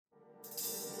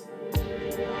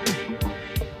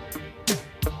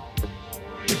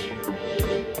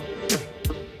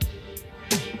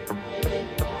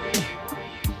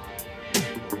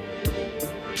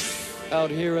Out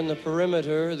here in the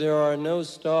perimeter, there are no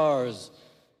stars.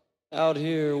 Out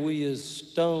here, we is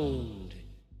stoned,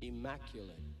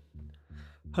 immaculate.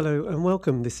 Hello and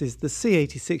welcome. This is the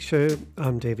C86 show.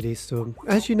 I'm David Easthorne.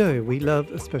 As you know, we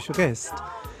love a special guest.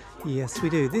 Yes, we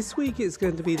do. This week it's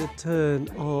going to be the turn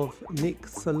of Nick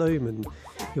Salomon,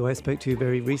 who I spoke to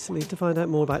very recently to find out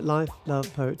more about life,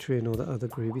 love, poetry and all that other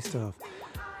groovy stuff.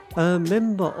 A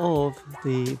member of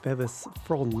the Bevis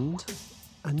Frond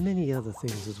and many other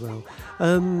things as well.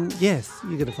 Yes,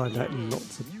 you're going to find out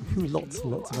lots and lots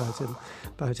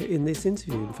about it in this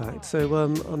interview, in fact. So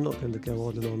I'm not going to go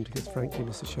on and on because, frankly,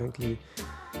 Mr. Shankly,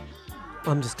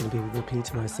 I'm just going to be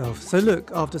repeating myself. So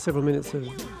look, after several minutes of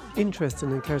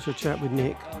interesting and casual chat with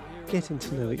Nick, getting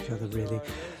to know each other really,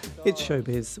 it's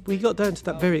showbiz. We got down to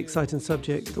that very exciting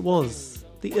subject that was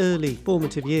the early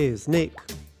formative years. Nick,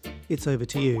 it's over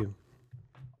to you.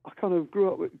 I kind of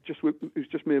grew up it was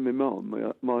just me and my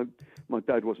mum. My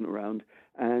dad wasn't around,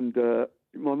 and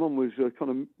my mum was kind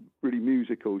of really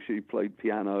musical. She played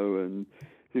piano and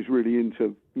she was really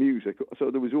into music.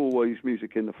 So there was always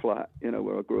music in the flat,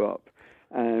 where I grew up.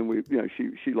 And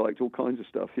she liked all kinds of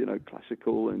stuff,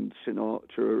 classical and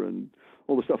Sinatra and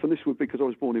all the stuff. And this would be because I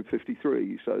was born in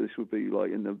 '53, so this would be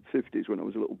like in the '50s when I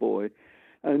was a little boy.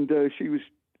 And she was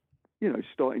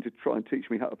starting to try and teach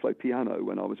me how to play piano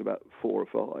when I was about 4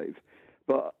 or 5.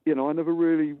 But, I never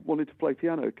really wanted to play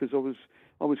piano because I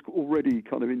was already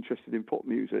kind of interested in pop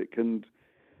music and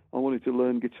I wanted to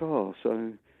learn guitar.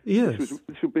 So yes.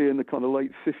 This would be in the kind of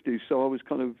late 50s. So I was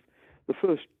kind of, the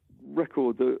first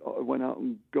record that I went out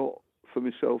and got for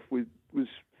myself was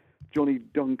Johnny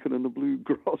Duncan and the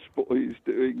Bluegrass Boys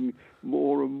doing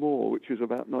More and More, which was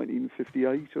about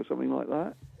 1958 or something like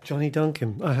that. Johnny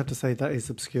Duncan, I have to say that is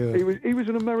obscure. He was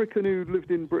an American who lived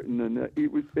in Britain, and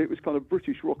it was kind of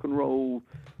British rock and roll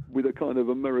with a kind of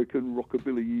American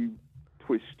rockabilly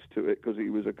twist to it because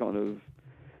he was a kind of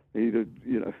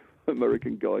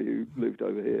American guy who lived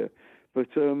over here. But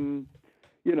and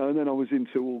then I was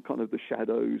into all kind of the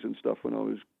Shadows and stuff when I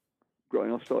was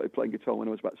growing. I started playing guitar when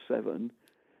I was about 7.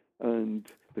 And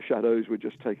the Shadows were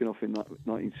just taken off in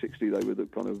 1960. They were the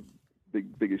kind of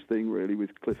biggest thing, really,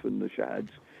 with Cliff and the Shads.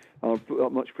 I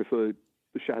much preferred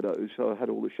the Shadows, so I had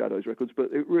all the Shadows records. But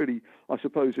I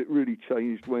suppose it really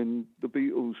changed when the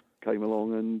Beatles came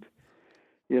along, and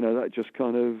that just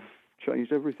kind of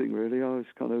changed everything. Really, I was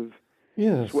kind of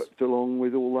swept along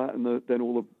with all that, and then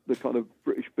all the kind of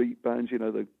British beat bands,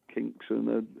 the Kinks and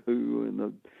the Who and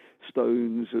the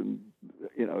Stones and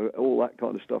all that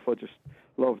kind of stuff. I just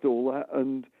loved all that.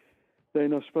 And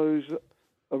then I suppose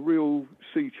a real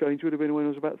sea change would have been when I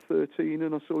was about 13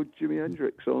 and I saw Jimi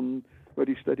Hendrix on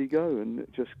Ready Steady Go, and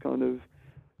it just kind of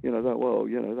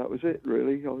that was it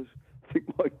really. I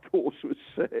think my course was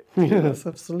set. Yes,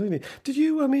 absolutely. Did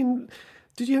you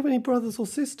have any brothers or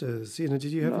sisters? Did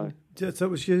you have? No. So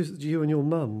it was you and your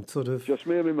mum, sort of. Just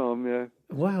me and my mum, yeah.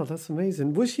 Wow, that's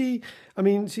amazing. Was she?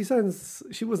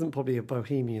 She wasn't probably a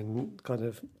bohemian kind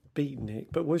of beatnik,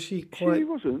 but was she quite? She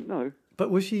wasn't, no. But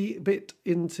was she a bit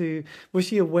into? Was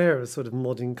she aware of sort of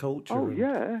modern culture? Oh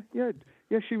yeah.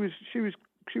 She was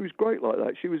great like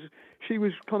that. She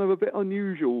was kind of a bit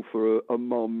unusual for a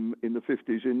mum in the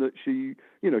 50s in that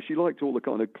she liked all the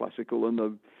kind of classical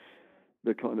and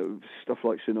the kind of stuff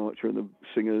like Sinatra and the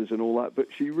singers and all that, but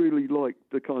she really liked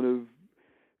the kind of,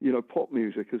 pop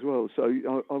music as well.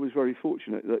 So I was very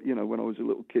fortunate that, when I was a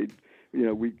little kid,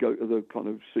 we'd go to the kind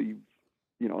of see,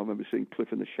 I remember seeing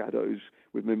Cliff and the Shadows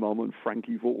with my mum and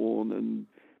Frankie Vaughan and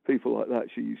people like that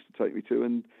she used to take me to.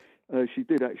 And she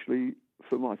did actually,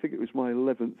 I think it was my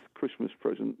 11th Christmas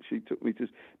present, she took me to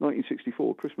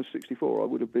 1964, Christmas 64. I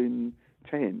would have been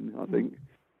 10, I think.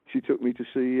 She took me to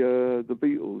see the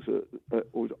Beatles. I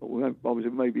was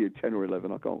maybe at 10 or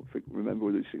 11. I can't remember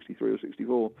whether it was 63 or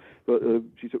 64. But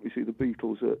she took me to see the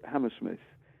Beatles at Hammersmith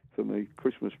for my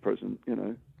Christmas present.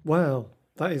 Wow,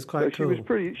 that is quite cool.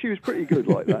 She was pretty good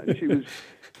like that. And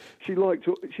she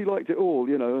liked it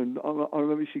all. And I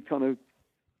remember she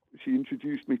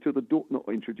introduced me to the Doors. Not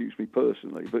introduced me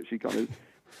personally, but she kind of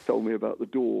told me about the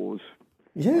Doors.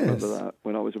 Yes, I remember that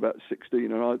when I was about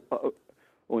 16, and I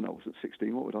wasn't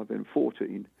 16. What would I have been?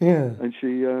 14. Yeah. And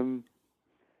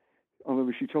I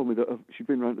remember she told me that she'd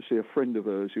been around to see a friend of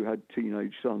hers who had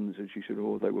teenage sons, and she said,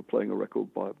 they were playing a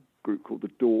record by a group called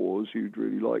the Doors. You'd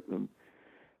really like them.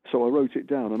 So I wrote it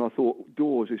down, and I thought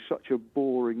Doors is such a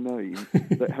boring name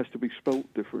that it has to be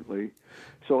spelt differently.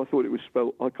 So I thought it was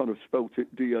I kind of spelt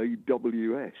it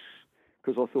DAWS,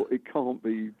 because I thought it can't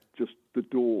be just the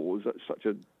Doors. That's such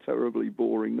a terribly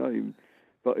boring name,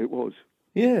 but it was.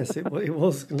 Yes, it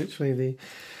was literally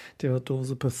the Doors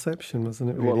of Perception,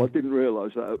 wasn't it? Really? Well, I didn't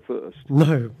realise that at first.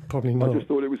 No, probably not. I just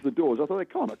thought it was the Doors. I thought they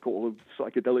can't call a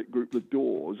psychedelic group the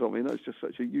Doors. I mean, that's just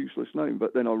such a useless name.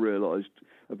 But then I realised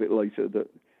a bit later that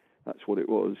that's what it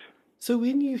was. So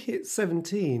when you hit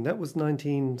 17, that was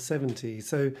 1970.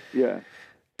 So yeah.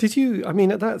 Did you, I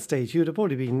mean, at that stage, you would have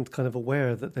probably been kind of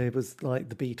aware that there was, like,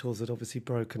 the Beatles had obviously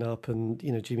broken up and,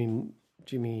 you know, Jimi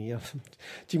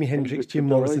Hendrix, Jim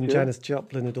Morrison, Janis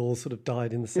Joplin had all sort of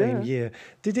died in the same year.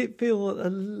 Did it feel a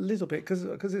little bit,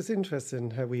 because it's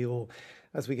interesting how we all,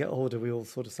 as we get older, we all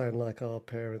sort of sound like our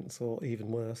parents, or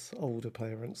even worse, older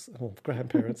parents or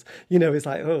grandparents. You know, it's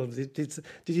like, oh, did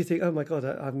you think, oh my God,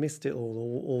 I've missed it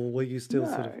all, or were you still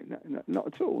No,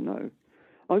 not at all, no.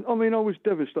 I mean, I was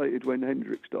devastated when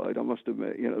Hendrix died, I must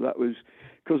admit. You know, that was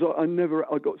because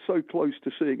I got so close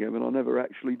to seeing him and I never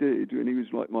actually did. And he was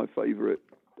like my favourite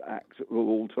act of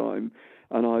all time.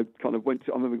 And I kind of I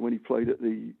remember when he played at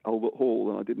the Albert Hall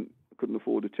and I couldn't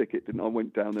afford a ticket. I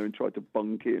went down there and tried to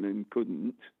bunk in and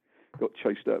couldn't. Got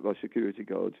chased out by security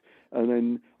guards. And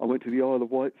then I went to the Isle of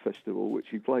Wight festival, which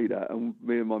he played at, and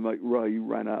me and my mate Ray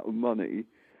ran out of money.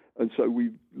 And so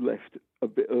we left a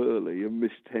bit early and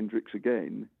missed Hendrix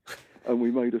again. And we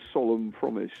made a solemn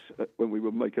promise when we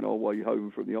were making our way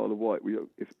home from the Isle of Wight.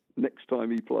 If next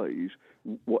time he plays,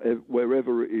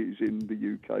 wherever it is in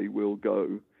the UK, we'll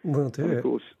go. We'll do it. Of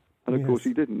course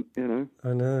he didn't, you know.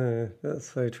 I know,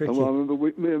 that's so tricky. And I remember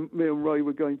me and Ray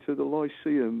were going to the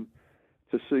Lyceum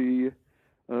to see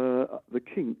the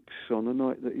Kinks on the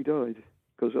night that he died.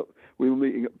 Because we were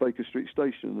meeting at Baker Street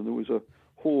Station and there was a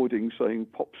hoarding saying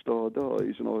 "Pop Star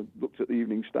Dies," and I looked at the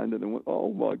Evening Standard and went,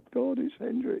 "Oh my God, it's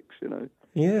Hendrix!" You know.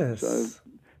 Yes.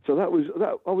 So that was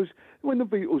that. I was when the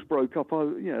Beatles broke up.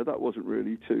 That wasn't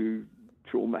really too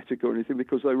traumatic or anything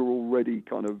because they were already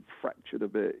kind of fractured a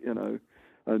bit, you know.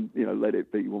 And you know, Let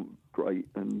It Be wasn't great,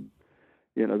 and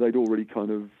you know they'd already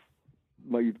kind of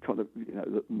made kind of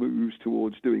moves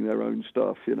towards doing their own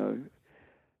stuff, you know.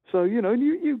 So you know,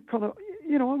 you kind of.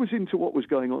 You know, I was into what was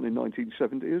going on in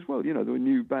 1970 as well. You know, there were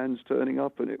new bands turning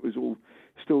up and it was all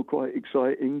still quite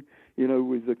exciting, you know,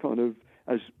 with the kind of,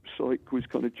 as psych was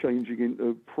kind of changing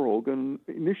into prog. And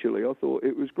initially I thought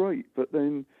it was great. But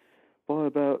then by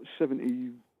about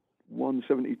 71,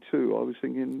 72, I was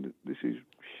thinking, this is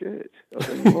shit. I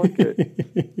don't like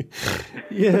it.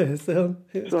 Yes. So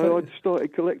I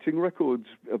started collecting records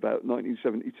about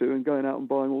 1972 and going out and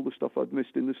buying all the stuff I'd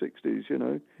missed in the 60s, you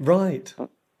know. Right.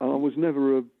 And I was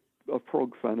never a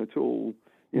prog fan at all.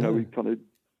 You know, we kind of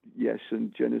Yes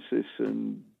and Genesis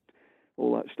and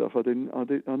all that stuff. I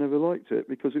never liked it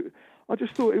because I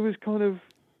just thought it was kind of,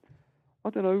 I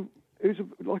don't know. It was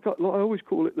like I always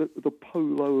call it the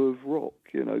polo of rock.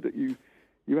 You know, that you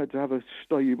had to have a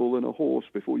stable and a horse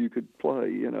before you could play.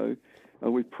 You know,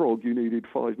 and with prog you needed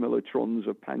 5 mellotrons,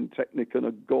 a pantechnic, and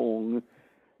a gong.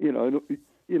 You know. And,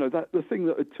 you know, that the thing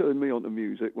that had turned me onto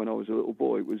music when I was a little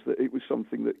boy was that it was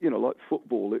something that, you know, like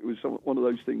football, it was one of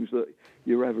those things that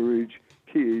your average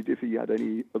kid, if he had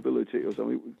any ability or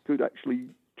something, could actually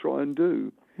try and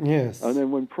do. Yes. And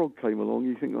then when prog came along,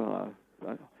 you think,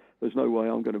 there's no way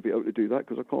I'm going to be able to do that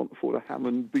because I can't afford a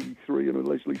Hammond B3 and a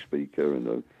Leslie speaker and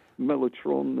a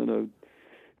mellotron and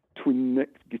a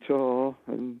twin-necked guitar.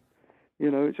 And,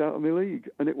 you know, it's out of my league.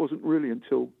 And it wasn't really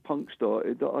until punk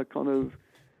started that I kind of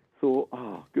thought,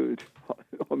 good,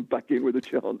 I'm back in with a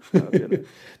chance now. You know.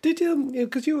 Did you,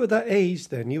 because you were that age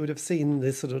then, you would have seen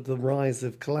this sort of the rise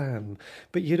of glam,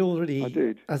 but you'd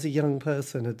already, as a young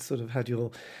person, had sort of had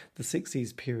the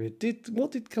 60s period.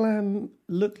 What did glam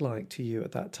look like to you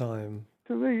at that time?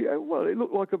 To me, well, it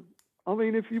looked like I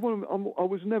mean, if you want, I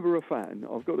was never a fan,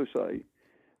 I've got to say,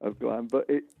 of glam, but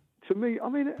to me, I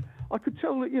mean, I could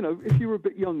tell that, you know, if you were a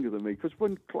bit younger than me, because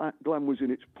when glam was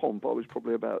in its pomp, I was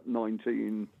probably about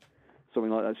 19,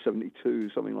 something like that, 72,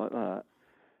 something like that.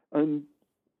 And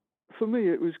for me,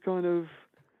 it was kind of,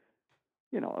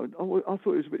 you know, I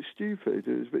thought it was a bit stupid.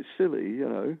 It was a bit silly, you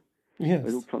know. Yes.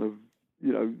 It all kind of,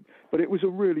 you know, but it was a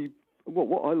really,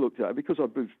 what I looked at, because I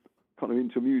was kind of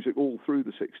into music all through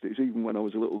the 60s, even when I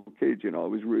was a little kid, you know, I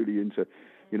was really into,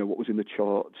 you know, what was in the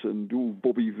charts and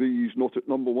Bobby V's not at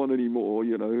number one anymore,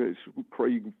 you know, it's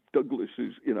Craig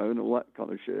Douglas's, you know, and all that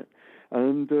kind of shit.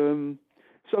 And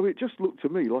so it just looked to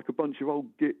me like a bunch of old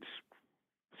gits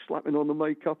slapping on the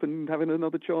makeup and having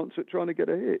another chance at trying to get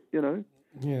a hit, you know.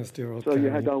 Yes, dear old So you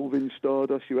had Alvin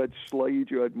Stardust, you had Slade,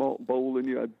 you had Mark Bolan,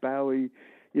 you had Bowie,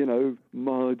 you know,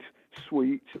 Mud,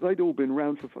 Sweet. They'd all been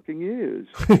around for fucking years,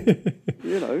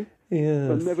 you know. Yes.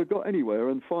 And never got anywhere.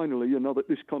 And finally,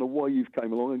 this kind of wave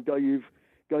came along and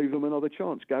gave them another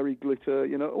chance. Gary Glitter,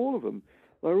 you know, all of them.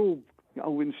 They're all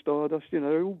Alvin Stardust, you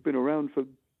know, they've all been around for,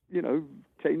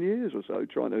 10 years or so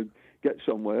trying to get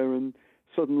somewhere, and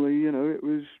suddenly, it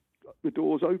was the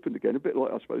doors opened again, a bit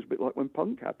like when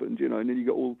punk happened, and then you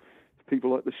got all people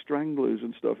like the Stranglers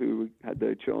and stuff who had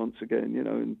their chance again,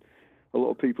 and a lot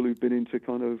of people who've been into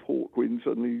kind of Hawkwind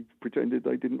suddenly pretended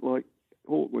they didn't like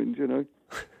Hawkwind,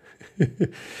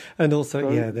 And also,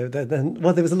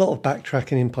 there was a lot of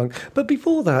backtracking in punk. But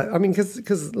before that, I mean,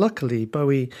 because luckily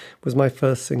Bowie was my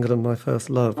first single and my first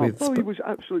love. Bowie was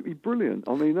absolutely brilliant.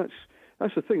 I mean,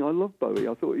 that's the thing. I love Bowie.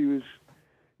 I thought he was,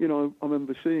 I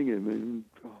remember seeing him in,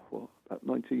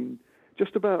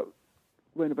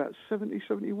 about 70,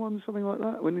 71, something like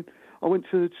that. When I went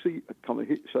to see,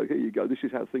 so here you go, this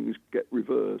is how things get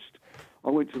reversed.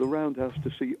 I went to the Roundhouse to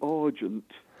see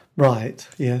Argent. Right,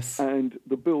 yes. And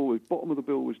bottom of the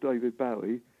bill was David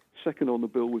Bowie, second on the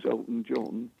bill was Elton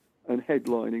John, and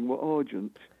headlining were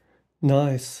Argent.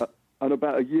 Nice. And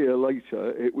about a year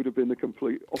later, it would have been the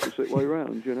complete opposite way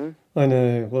round, I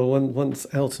know. Well, once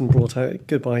Elton brought out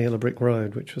Goodbye Yellow Brick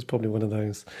Road, which was probably one of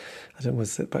those, I don't know,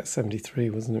 was it back 73,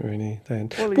 wasn't it, really,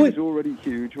 then? Well, he was already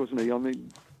huge, wasn't he? I mean,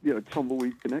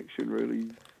 Tumbleweed Connection, really,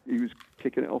 he was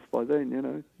kicking it off by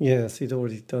then, Yes, he'd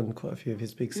already done quite a few of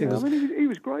his big singles. Yeah, I mean, he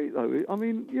was great, though. I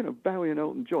mean, Bowie and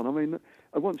Elton John, I mean,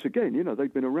 once again,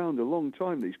 they'd been around a long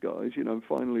time, these guys,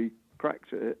 finally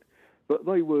cracked it. But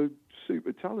they were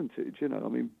super talented, I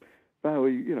mean,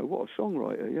 Bowie, what a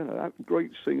songwriter,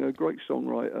 great singer, great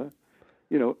songwriter.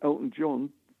 Elton John,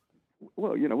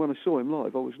 well, when I saw him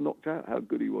live, I was knocked out how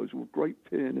good he was. Great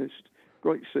pianist,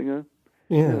 great singer.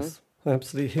 Yes.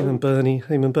 Absolutely, him and Bernie.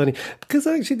 Because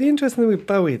actually, the interesting thing with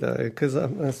Bowie, though, because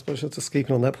I suppose just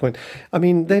keeping on that point, I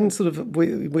mean, then sort of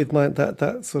with my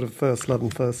that sort of first love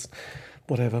and first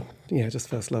whatever, just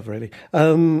first love, really.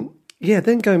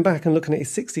 Then going back and looking at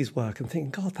his 60s work and thinking,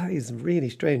 God, that is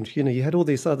really strange. You had all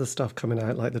this other stuff coming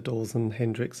out, like the Doors and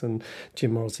Hendrix and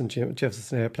Jim Morrison,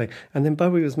 Jefferson Airplane, and then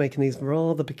Bowie was making these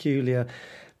rather peculiar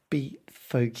beat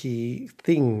folky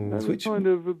things, which kind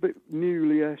of a bit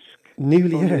Newley-esque.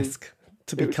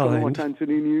 To be kind. Kind of like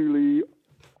Anthony Newley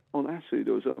on acid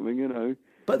or something,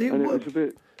 But it was a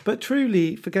bit. But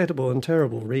truly forgettable and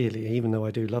terrible, really. Even though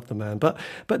I do love the man, but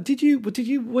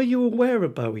were you aware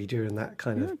of Bowie during that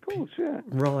kind of? Yeah, of course, yeah.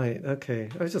 Right. Okay.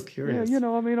 I was just curious. Yeah,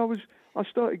 I mean, I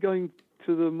started going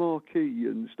to the Marquee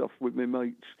and stuff with my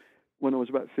mates when I was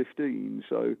about 15.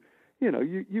 So,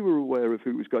 you were aware of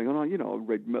who was going on. I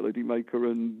read Melody Maker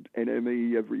and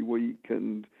NME every week,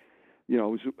 and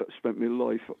I spent my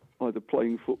life either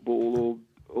playing football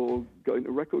or going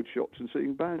to record shops and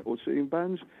seeing bands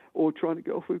or trying to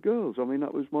get off with girls. I mean,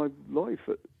 that was my life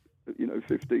at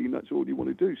 15. That's all you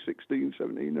want to do. 16,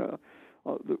 17.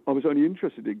 I was only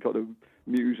interested in kind of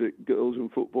music, girls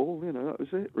and football. That was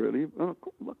it, really. I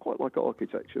quite like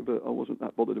architecture, but I wasn't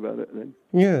that bothered about it then.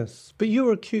 Yes, but you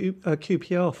were a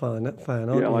QPR fan,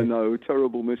 aren't you? Yeah, I know.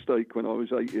 Terrible mistake when I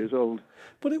was 8 years old.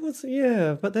 But it was,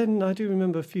 but then I do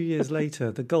remember a few years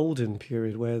later, the golden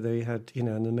period where they had,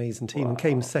 an amazing team and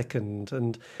came second.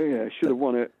 And yeah, should have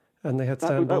won it. And they had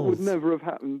Stan That Bowles. would never have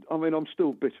happened. I mean, I'm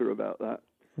still bitter about that.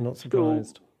 I'm not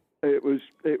surprised. It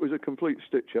was a complete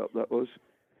stitch-up, that was.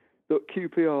 That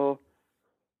QPR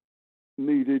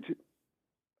needed...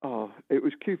 it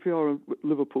was QPR and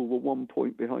Liverpool were 1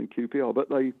 point behind QPR, but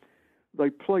they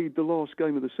played the last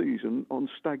game of the season on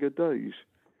staggered days.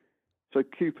 So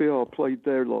QPR played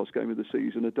their last game of the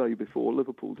season a day before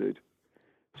Liverpool did.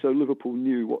 So Liverpool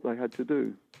knew what they had to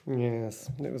do. Yes,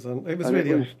 it was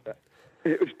really...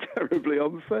 It was terribly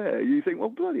unfair. You think, well,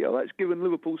 bloody hell, that's given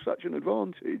Liverpool such an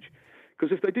advantage.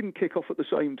 Because if they didn't kick off at the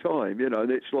same time,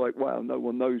 and it's like, wow, no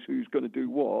one knows who's going to do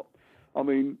what. I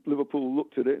mean, Liverpool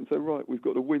looked at it and said, right, we've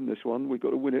got to win this one. We've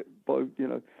got to win it by,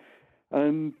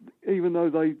 And even though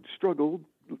they struggled,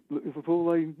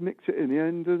 Liverpool, they nicked it in the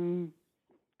end and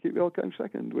QPR came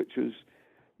second, which was,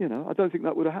 I don't think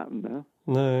that would have happened now.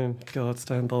 No, God,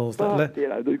 Stan Bowles. But,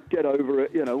 they get over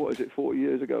it, what is it, 40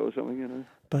 years ago or something,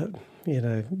 But,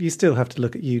 you still have to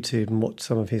look at YouTube and watch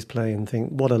some of his play and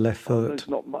think, what a left foot. There's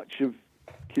not much of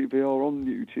QPR on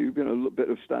YouTube, a little bit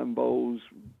of Stan Bowles,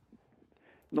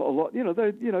 not a lot.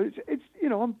 It's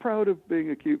I'm proud of being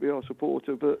a QPR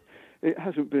supporter, but it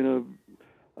hasn't been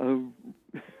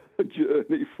a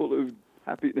journey full of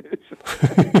happiness.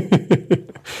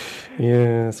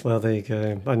 Yes, well, there you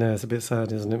go. I know, it's a bit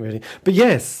sad, isn't it, really? But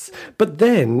yes, but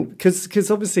then, because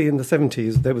obviously in the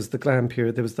 70s, there was the glam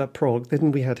period, there was that prog,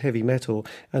 then we had heavy metal,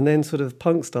 and then sort of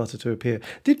punk started to appear.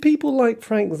 Did people like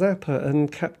Frank Zappa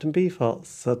and Captain Beefheart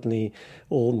suddenly,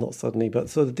 or not suddenly, but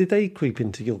sort of, did they creep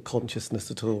into your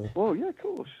consciousness at all? Well, yeah, of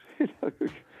course.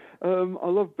 I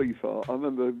love Beefheart. I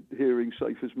remember hearing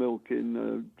Safe as Milk in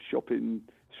a shop in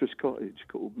Swiss Cottage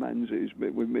called Manzi's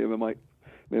with me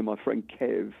and my friend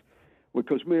Kev,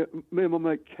 because me and my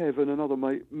mate Kev and another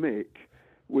mate Mick,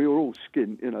 we were all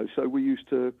skint, so we used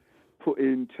to put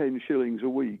in 10 shillings a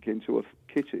week into a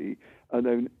kitty, and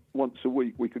then once a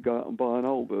week we could go out and buy an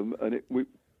album, and it would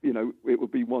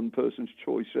be one person's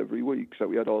choice every week. So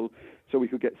we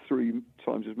could get 3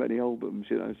 times as many albums,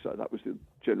 So that was the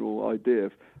general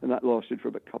idea, and that lasted for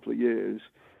about a couple of years.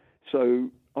 So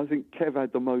I think Kev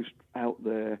had the most out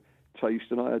there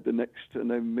taste, and I had the next, and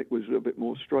then Mick was a bit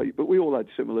more straight. But we all had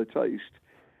similar taste,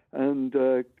 and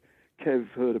Kev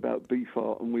heard about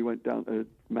Beefheart, and we went down to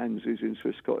Manzi's in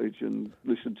Swiss Cottage and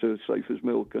listened to Safe as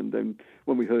Milk. And then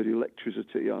when we heard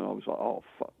Electricity, I was like, oh,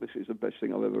 fuck, this is the best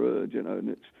thing I've ever heard, And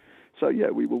it's so, yeah,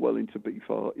 we were well into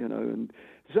Beefheart, And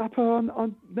Zappa,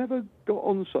 I never got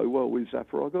on so well with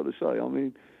Zappa, I've got to say. I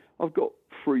mean, I've got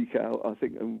Freak Out, I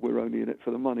think, and we're only in it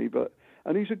for the money.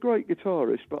 And he's a great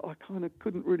guitarist, but I kind of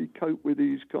couldn't really cope with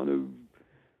his kind of,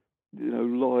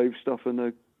 live stuff and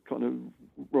the kind of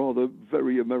rather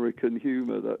very American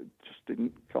humour that just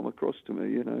didn't come across to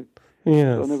me,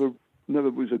 Yes. I never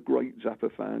was a great Zappa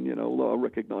fan, although I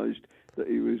recognised that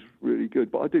he was really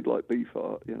good. But I did like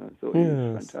Beefheart, I thought he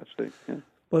was fantastic. Yeah.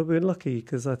 Well, we're lucky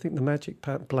because I think the Magic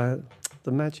Band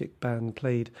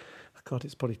played, God,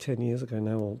 it's probably 10 years ago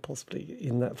now, or possibly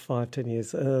in that 5-10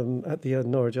 years, at the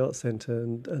Norwich Arts Centre,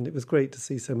 and it was great to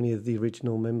see so many of the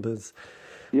original members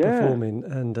performing,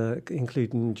 and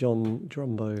including John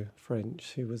Drumbo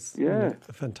French, who was a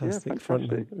fantastic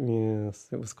frontman. Yes,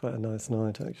 it was quite a nice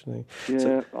night, actually. Yeah,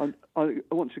 so, I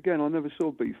once again, I never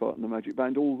saw Beefheart and the Magic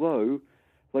Band, although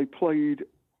they played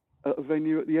at a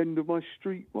venue at the end of my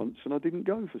street once, and I didn't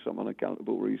go for some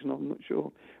unaccountable reason. I'm not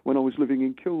sure. When I was living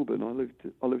in Kilburn, I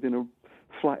lived in a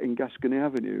flat in Gascony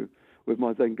Avenue with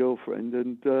my then girlfriend,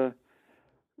 and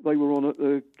they were on at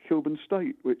the Kilburn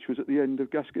State, which was at the end of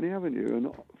Gascony Avenue,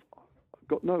 and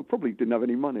probably didn't have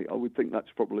any money. I would think that's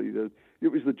probably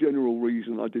it was the general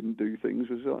reason I didn't do things,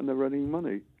 was that I never had any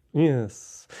money.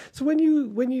 Yes. So when you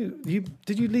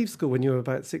did you leave school when you were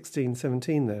about 16,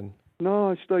 17 then? No,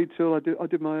 I stayed till I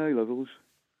did my A-levels.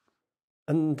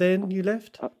 And then you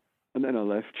left? And then I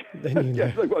left. Then you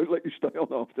left. They won't let you stay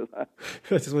on after that.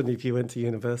 I just wondered if you went to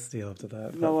university after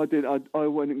that. No, I did. I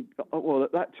went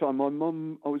at that time, my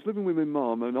mum, I was living with my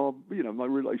mum, and my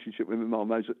relationship with my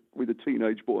mum as with a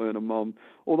teenage boy and a mum,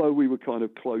 although we were kind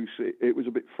of close, it was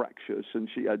a bit fractious, and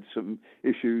she had some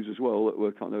issues as well that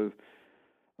were kind of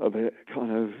a bit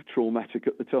kind of traumatic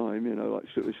at the time, like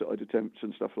suicide attempts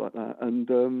and stuff like that.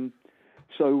 And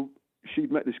so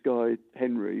she'd met this guy,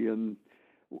 Henry, and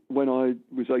when I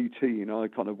was 18, I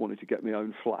kind of wanted to get my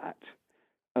own flat.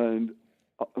 And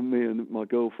me and my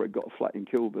girlfriend got a flat in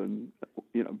Kilburn,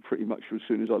 pretty much as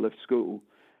soon as I left school.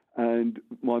 And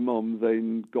my mum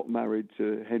then got married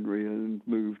to Henry and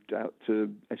moved out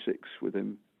to Essex with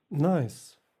him.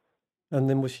 Nice. And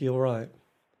then was she all right?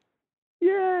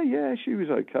 Yeah, she was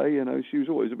okay. She was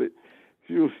always a bit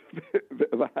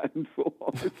of a handful,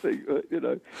 I think. But,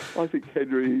 I think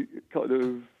Henry kind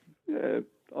of,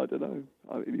 I don't know.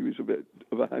 I mean, he was a bit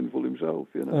of a handful himself,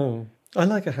 Oh, I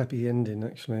like a happy ending,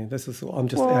 actually. This is I'm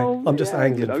just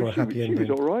angling for a happy ending. She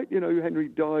was all right. Henry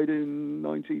died in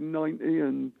 1990,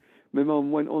 and my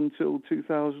mum went on till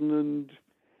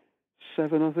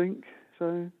 2007, I think.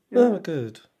 So. Yeah. Oh,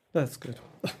 good. That's good.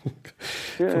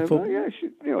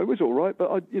 It was all right,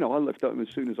 but I left home as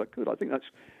soon as I could. I think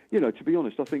that's, to be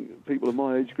honest, I think people of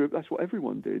my age group, that's what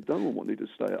everyone did. No one wanted to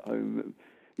stay at home.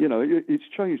 It's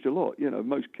changed a lot.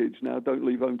 Most kids now don't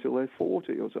leave home till they're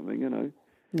 40 or something.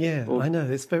 Yeah, I know.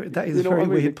 That is a very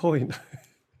weird point.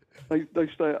 They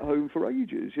stay at home for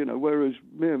ages. Whereas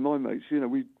me and my mates,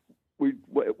 we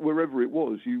wherever it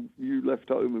was, you left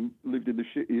home and lived in the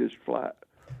shittiest flat.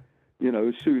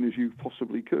 As soon as you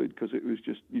possibly could, because it was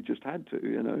you just had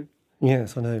to.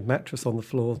 Yes, I know. Mattress on the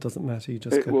floor, doesn't matter.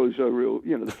 It was a real,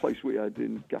 the place we had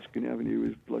in Gascony Avenue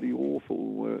was bloody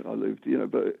awful where I lived,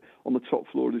 but on the top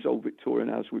floor of this old Victorian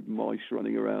house with mice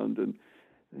running around, and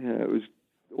it was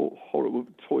horrible.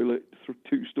 Toilet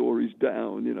 2 stories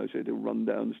down, so you had to run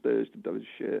downstairs to do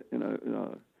shit,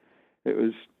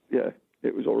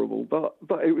 It was horrible, but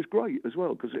it was great as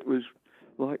well because it was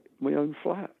like my own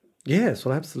flat. Yes,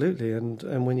 well, absolutely, and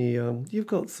when you've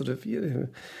got sort of you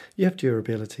have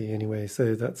durability anyway,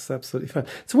 so that's absolutely fine.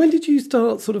 So when did you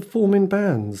start sort of forming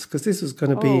bands? Because this was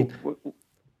going to be. Well,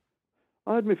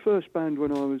 I had my first band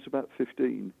when I was about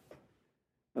 15,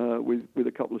 with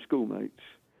a couple of schoolmates.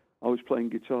 I was playing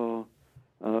guitar.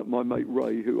 My mate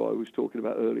Ray, who I was talking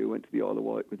about earlier, went to the Isle of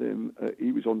Wight with him.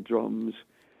 He was on drums.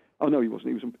 Oh no, he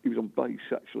wasn't. He was on bass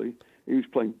actually. He was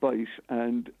playing bass,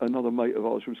 and another mate of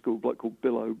ours from school, a bloke called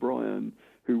Bill O'Brien,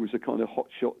 who was a kind of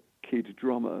hotshot kid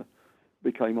drummer,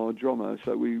 became our drummer.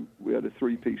 So we had a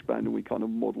three-piece band, and we kind of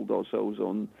modelled ourselves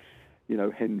on, you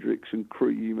know, Hendrix and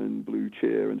Cream and Blue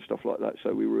Cheer and stuff like that.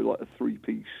 So we were like a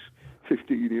three-piece,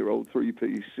 15-year-old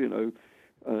three-piece, you know,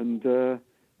 and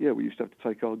we used to have to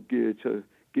take our gear to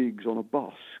gigs on a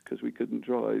bus because we couldn't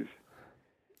drive,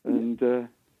 and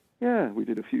we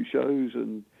did a few shows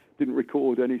and didn't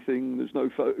record anything. There's no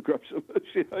photographs of us.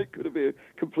 You know, it could have been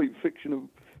a complete fiction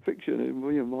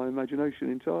in my imagination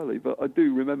entirely. But I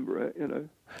do remember it. You know.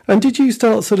 And did you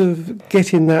start sort of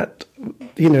getting that,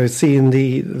 you know, seeing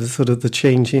the sort of the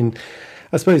change in,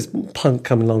 I suppose, punk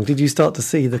come along? Did you start to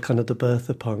see the kind of the birth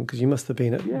of punk? Because you must have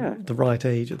been at the right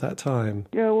age at that time.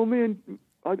 Yeah, well,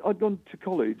 I'd gone to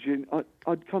college, and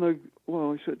I'd kind of,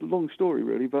 well, it's a long story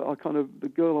really, but the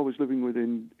girl I was living with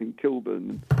in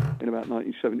Kilburn in about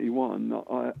 1971,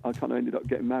 I kind of ended up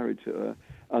getting married to her,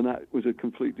 and that was a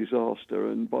complete disaster.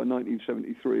 And by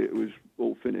 1973, it was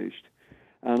all finished,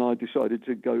 and I decided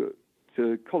to go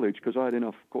to college because I had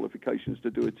enough qualifications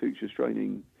to do a teacher's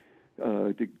training,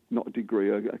 not a degree,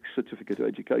 a certificate of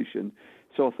education.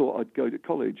 So I thought I'd go to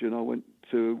college, and I went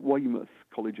to Weymouth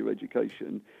College of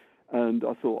Education. And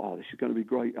I thought, oh, this is going to be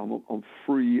great. I'm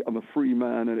free. I'm a free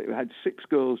man, and it had 6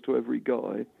 girls to every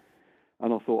guy.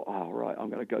 And I thought, oh, right, I'm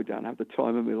going to go down, have the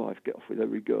time of my life, get off with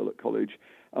every girl at college.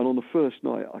 And on the first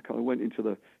night, I kind of went into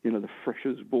the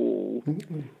freshers' ball,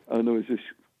 and there was this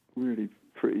really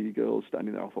pretty girl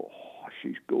standing there. I thought, oh,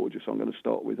 she's gorgeous. I'm going to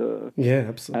start with her. Yeah,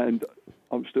 absolutely. And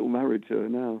I'm still married to her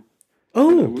now. Oh,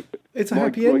 you know, it's a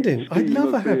happy ending. I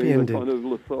love a happy ending. The kind of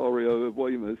Lothario of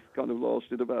Weymouth kind of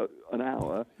lasted about an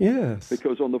hour. Yes.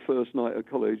 Because on the first night of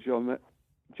college, I met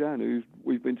Jan,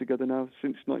 we've been together now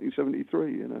since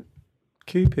 1973, you know.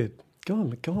 Cupid.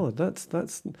 God,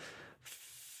 that's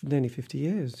nearly 50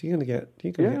 years. You're going to get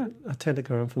a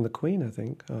telegram from the Queen, I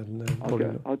think. I don't know. I'll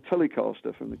get a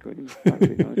telecaster from the Queen.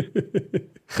 That'd be nice.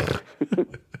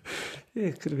 Yeah,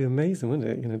 it could be amazing, wouldn't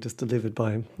it? You know, just delivered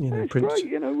by, you know, it's Prince. Great.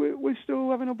 You know, we're still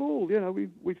having a ball. You know, we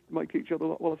make each other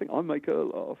laugh. Well, I think I make her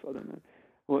laugh. I don't know.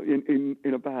 Well,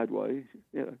 in a bad way.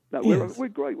 You know, we're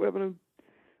great.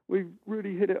 We've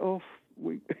really hit it off.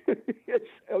 Yes,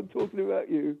 I'm talking about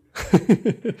you.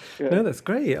 Yeah. No, that's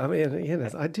great. I mean,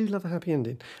 yes, I do love a happy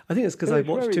ending. I think it's because I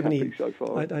watched too many. So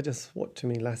far. I just watched too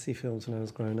many Lassie films when I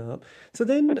was growing up. So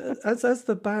then,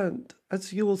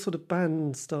 as your sort of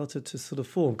band started to sort of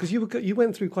form, because you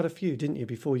went through quite a few, didn't you,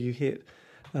 before you hit?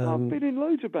 I've been in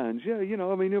loads of bands. Yeah, you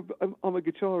know, I mean, I'm a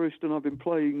guitarist, and I've been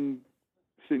playing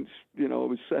since I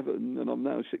was 7, and I'm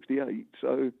now 68.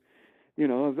 So, you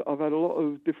know, I've had a lot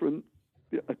of different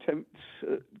attempts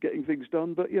at getting things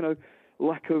done, but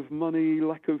lack of money,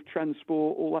 lack of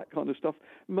transport, all that kind of stuff.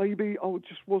 Maybe I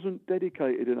just wasn't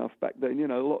dedicated enough back then. You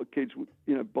know, a lot of kids would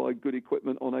buy good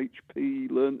equipment on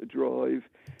HP, learn to drive,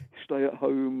 stay at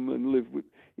home and live with,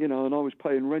 and I was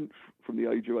paying rent from the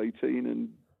age of 18, and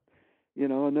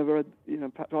I never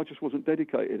had, perhaps I just wasn't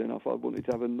dedicated enough. I wanted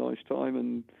to have a nice time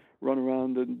and run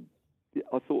around, and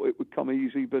I thought it would come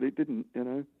easy, but it didn't,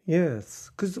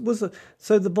 Yes, because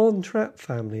so the Von Trapp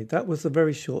family, that was a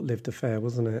very short-lived affair,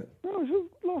 wasn't it? No,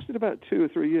 it lasted about 2 or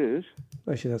 3 years.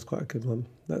 Actually, that's quite a good one.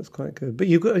 That's quite good. But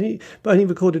you only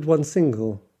recorded one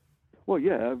single. Well,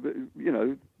 yeah, but,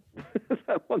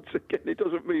 once again, it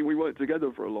doesn't mean we weren't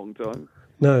together for a long time.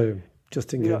 No,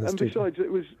 just in the studio. And besides,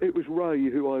 it was Ray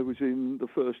who I was in the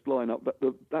first lineup. But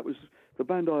that was the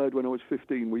band I had when I was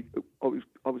 15. I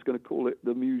was going to call it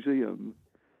The Museum.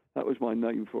 That was my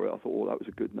name for it. I thought, that was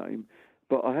a good name.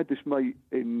 But I had this mate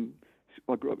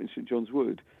I grew up in St John's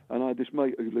Wood, and I had this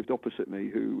mate who lived opposite me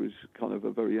who was kind of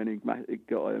a very enigmatic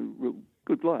guy and real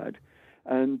good lad.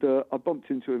 And I bumped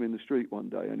into him in the street one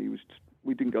day, and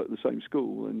we didn't go to the same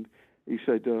school, and he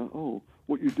said, "Oh,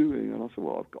 what you doing?" And I said,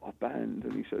 "Well, I've got a band."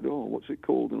 And he said, "Oh, what's it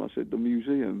called?" And I said, "The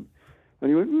Museum." And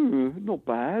he went, "Not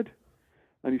bad."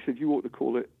 And he said, "You ought to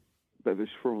call it Bevis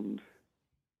Frond."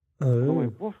 Oh. I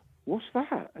went, "What's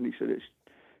that?" And he said, "It's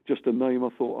just a name I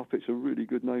thought up. It's a really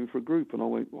good name for a group." And I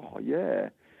went, "Oh, yeah."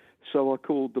 So I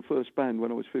called the first band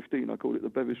when I was 15. I called it the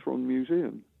Bevis Frond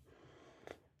Museum.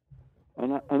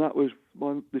 And that was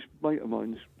this mate of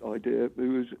mine's idea,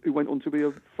 who went on to be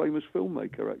a famous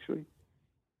filmmaker, actually.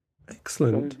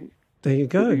 Excellent. So there you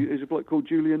go. There's a bloke called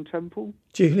Julian Temple.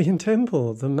 Julian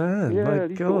Temple, the man. Yeah, My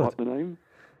he God. thought up the name.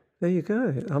 There you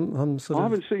go. I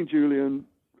haven't seen Julian,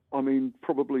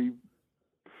 probably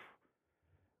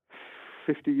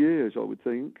 50 years, I would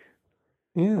think.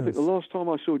 Yeah. I think the last time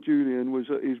I saw Julian was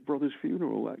at his brother's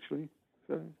funeral, actually.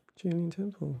 So. Julian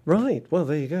Temple. Right. Well,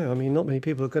 there you go. I mean, not many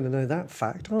people are going to know that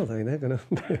fact, are they? They're going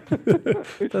to.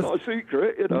 It's not a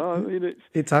secret, you know. I mean,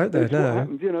 it's out there it's now. What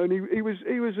happened, you know. And he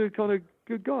was a kind of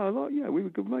good guy. We were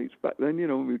good mates back then, you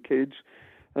know, when we were kids.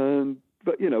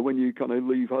 But you know, when you kind of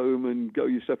leave home and go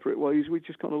your separate ways, we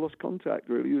just kind of lost contact.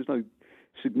 Really, there was no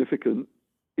significant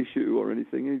issue or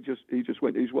anything. He just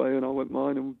went his way and I went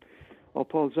mine, and our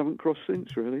paths haven't crossed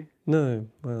since, really. No,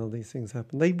 well, these things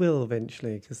happen. They will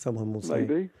eventually, because someone will say.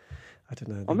 Maybe. I don't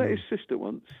know. I met his sister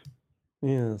once.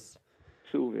 Yes.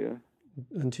 Sylvia.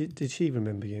 And did she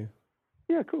remember you?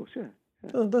 Yeah, of course, yeah.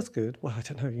 Oh, that's good. Well, I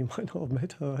don't know. You might not have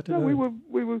met her. I don't know.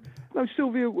 We were. No,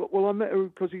 Sylvia. Well, I met her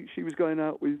because she was going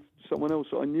out with someone else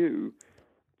I knew.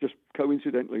 Just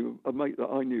coincidentally, a mate that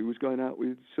I knew was going out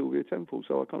with Sylvia Temple.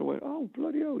 So I kind of went, oh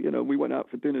bloody hell, you know. We went out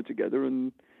for dinner together,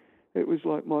 and it was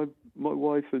like my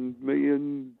wife and me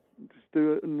and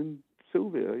Stuart and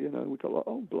Sylvia. You know, we got like,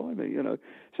 oh blimey, you know.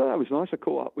 So that was nice. I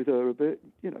caught up with her a bit,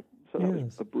 you know. So that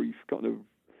was a brief kind of,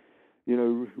 you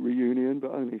know, reunion, but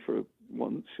only for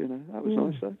once, you know. That was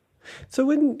nice though. So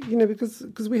when, you know, because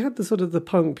we had the sort of the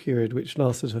punk period, which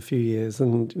lasted a few years,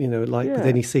 and, you know, like with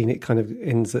any scene, it kind of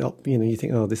ends up, you know, you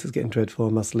think, oh, this is getting dreadful, I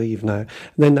must leave now. And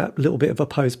then that little bit of a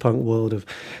post-punk world of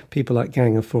people like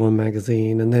Gang of Four and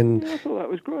Magazine, and then... Yeah, I thought that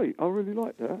was great. I really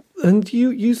liked that. And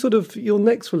you sort of, your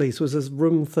next release was as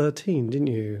Room 13, didn't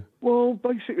you? Well,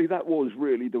 basically that was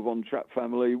really the Von Trapp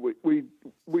family. We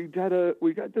had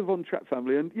the Von Trapp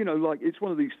family, and, you know, like, it's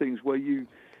one of these things where you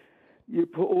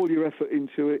put all your effort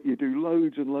into it. You do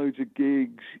loads and loads of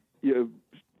gigs. You're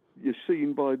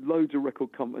seen by loads of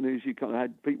record companies. You kind of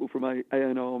had people from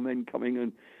A&R men coming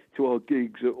and to our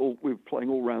gigs. We were playing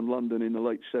all around London in the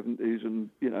late 70s, and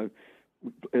you know,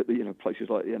 at the places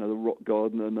like the Rock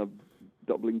Garden and the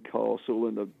Dublin Castle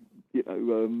and the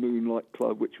Moonlight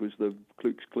Club, which was the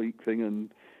Klux Clique thing,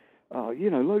 and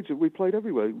loads of. We played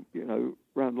everywhere, you know,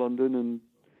 around London and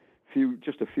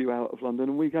just a few out of London,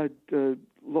 and we had a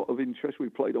lot of interest. We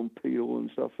played on Peel and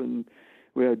stuff, and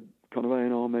we had kind of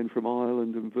A&R men from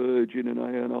Ireland and Virgin and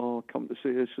A&R come to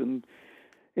see us,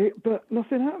 but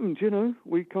nothing happened, you know.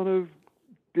 We kind of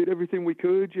did everything we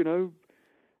could, you know,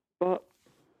 but,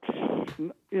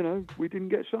 you know, we didn't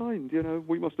get signed, you know.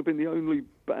 We must have been the only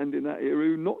band in that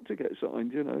era not to get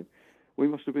signed, you know. We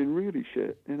must have been really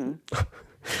shit, you know.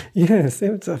 Yes,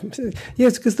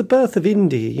 because the birth of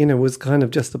indie, you know, was kind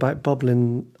of just about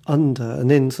bubbling under, and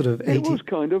then sort of... It was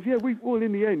kind of, yeah. Well,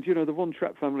 in the end, you know, the Von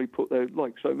Trapp family put their,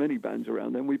 like so many bands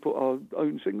around them, we put our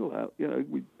own single out, you know.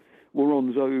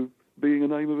 Woronzow being a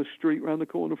name of a street round the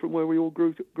corner from where we all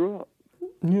grew up.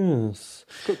 Yes.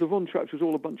 Because the Von Trapps was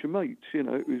all a bunch of mates, you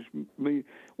know. It was me.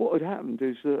 What had happened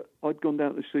is that I'd gone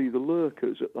down to see the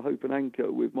Lurkers at the Hope and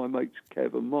Anchor with my mates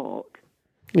Kev and Mark.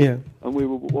 Yeah. And we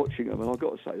were watching them, and I've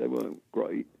got to say, they weren't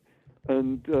great.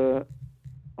 And I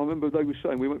remember they were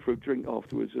saying, we went for a drink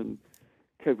afterwards, and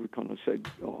Kev kind of said,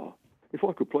 oh, if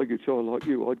I could play guitar like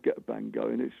you, I'd get a band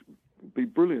going. It'd be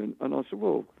brilliant. And I said,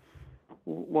 well,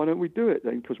 why don't we do it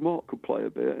then? Because Mark could play a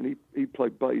bit, and he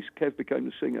played bass. Kev became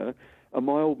the singer. And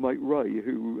my old mate Ray,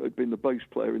 who had been the bass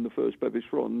player in the first Bevis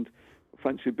Frond,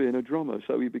 fancied being a drummer,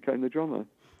 so he became the drummer.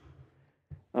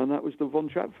 And that was the Von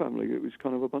Trapp family. It was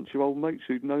kind of a bunch of old mates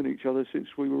who'd known each other since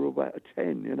we were about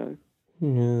 10, you know.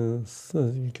 Yes,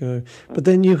 there you go. But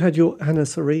then you had your Anna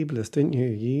Cerebrus, didn't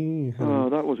you?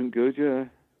 That wasn't good, yeah.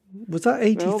 Was that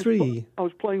 83? I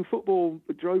was playing football,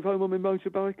 drove home on my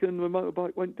motorbike, and my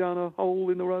motorbike went down a hole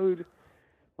in the road.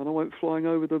 And I went flying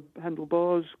over the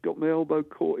handlebars, got my elbow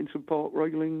caught in some park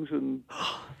railings, and,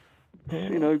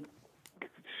 you know,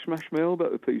 smashed my elbow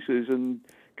to pieces and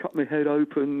cut my head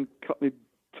open, cut my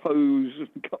toes,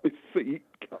 cut my feet,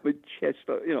 cut my chest.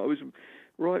 You know, I was a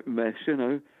right mess, you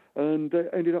know, and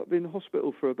ended up in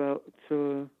hospital for about, I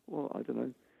don't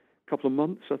know, a couple of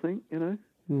months, I think, you know,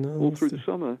 all through the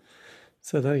summer.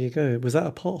 So there you go. Was that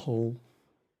a pothole?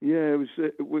 Yeah,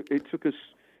 it took us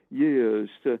years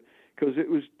because it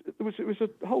was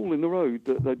a hole in the road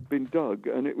that they'd been dug,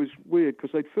 and it was weird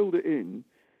because they'd filled it in.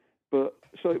 But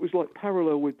so it was like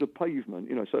parallel with the pavement,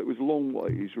 you know, so it was long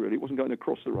ways, really. It wasn't going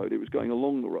across the road, it was going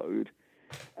along the road.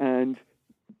 And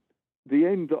the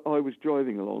end that I was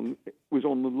driving along was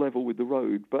on the level with the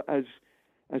road, but as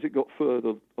it got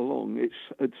further along, it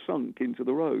had sunk into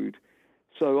the road.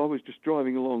 So I was just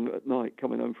driving along at night,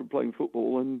 coming home from playing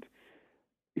football, and,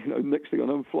 you know, next thing I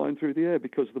know, I'm flying through the air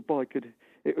because the bike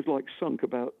it was like sunk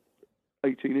about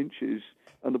 18 inches,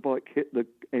 and the bike hit the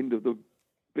end of the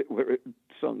bit where it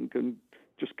sunk and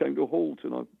just came to a halt,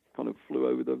 and I kind of flew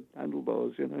over the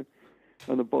handlebars, you know,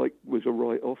 and the bike was a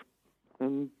write-off,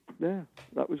 and yeah,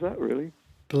 that was that really.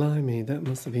 Blimey, that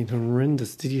must have been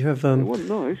horrendous. Did you have It wasn't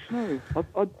nice, no.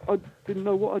 I didn't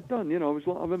know what I'd done. You know,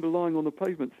 I remember lying on the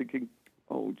pavement thinking,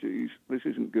 oh, geez, this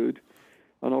isn't good.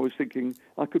 And I was thinking,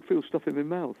 I could feel stuff in my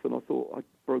mouth, and I thought I'd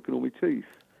broken all my teeth.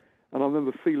 And I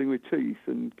remember feeling my teeth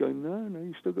and going, no,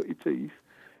 you've still got your teeth.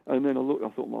 And then I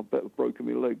thought, well, I bet I've broken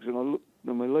my legs. And I looked,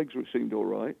 and my legs seemed all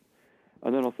right.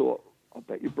 And then I thought, I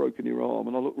bet you've broken your arm.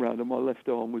 And I looked round, and my left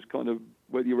arm was kind of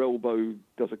where your elbow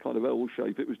does a kind of L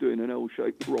shape. It was doing an L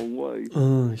shape the wrong way.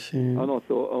 Oh, shit. And I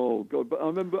thought, oh, God. But I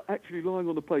remember actually lying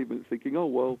on the pavement thinking, oh,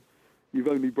 well, you've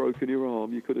only broken your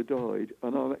arm. You could have died.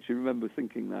 And I actually remember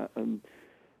thinking that. And,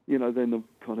 you know, then the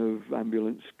kind of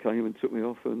ambulance came and took me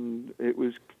off. And it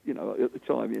was, you know, at the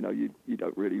time, you know, you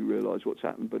don't really realise what's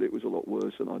happened, but it was a lot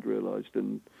worse than I'd realised.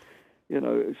 And, you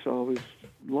know, so I was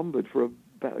lumbered for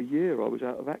about a year. I was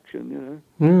out of action, you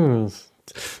know. Yes.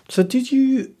 So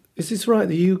is this right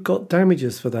that you got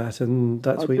damages for that? And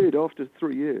that's I did after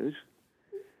 3 years,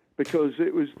 because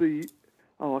it was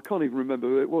I can't even remember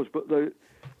who it was, but they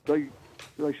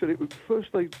said it was, first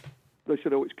they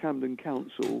said, oh, it's Camden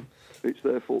Council, it's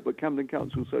their fault, but Camden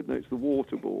Council said, no, it's the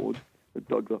Water Board that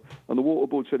dug that, and the Water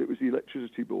Board said it was the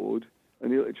Electricity Board,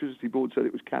 and the Electricity Board said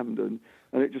it was Camden,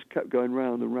 and it just kept going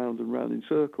round and round and round in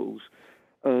circles.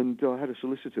 And I had a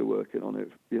solicitor working on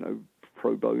it, you know,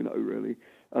 pro bono really,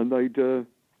 and they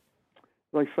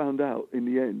found out in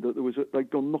the end that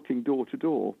they'd gone knocking door to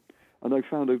door, and they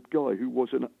found a guy who was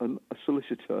a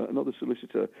solicitor, another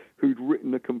solicitor, who'd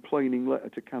written a complaining letter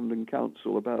to Camden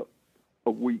Council about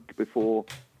a week before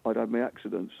I'd had my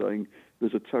accident, saying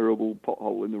there's a terrible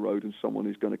pothole in the road and someone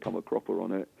is going to come a cropper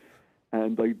on it,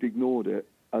 and they'd ignored it,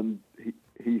 and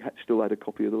he still had a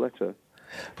copy of the letter.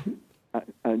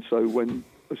 And so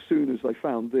as soon as they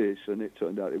found this, and it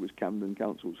turned out it was Camden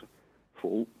Council's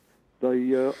fault,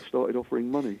 they started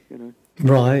offering money, you know.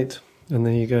 Right, and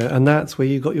there you go. And that's where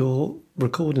you got your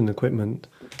recording equipment.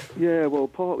 Yeah, well,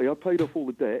 partly. I paid off all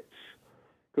the debts,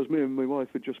 because me and my wife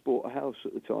had just bought a house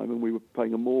at the time, and we were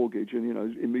paying a mortgage, and, you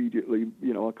know, immediately,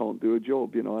 you know, I can't do a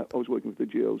job. You know, I was working for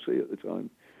the GLC at the time,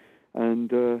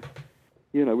 and,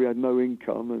 you know, we had no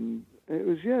income, and it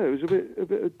was a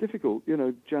bit difficult. You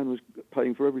know, Jan was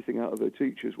paying for everything out of her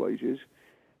teacher's wages,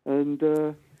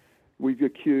 and we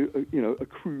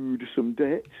accrued some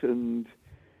debt, and,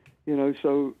 you know,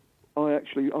 so I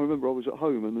remember I was at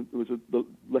home, and the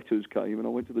letters came, and I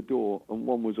went to the door, and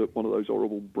one was one of those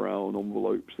horrible brown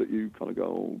envelopes that you kind of go,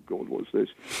 oh God, what's this?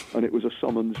 And it was a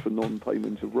summons for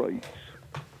non-payment of rates.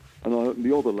 And I opened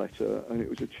the other letter, and it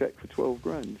was a cheque for 12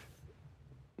 grand.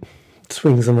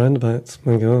 Swings and roundabouts,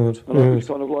 my God. And I was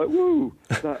kind of like, woo!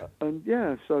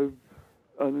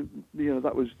 And, you know,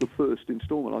 that was the first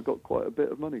instalment. I got quite a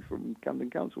bit of money from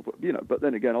Camden Council. You know, but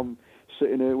then again, I'm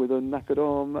sitting here with a knackered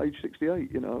arm, age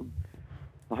 68, you know.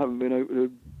 I haven't been able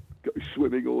to go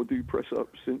swimming or do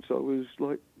press-ups since I was,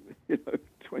 like, you know,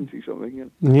 20-something.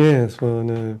 You know? Yes, well,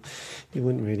 no, you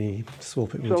wouldn't really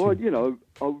swap it, would so, you?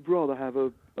 I would rather have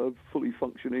a fully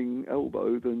functioning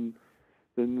elbow than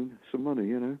some money,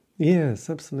 you know. Yes,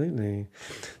 absolutely.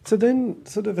 So then,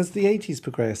 sort of as the 80s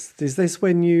progressed, is this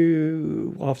when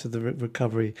you, after the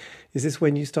recovery, is this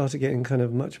when you started getting kind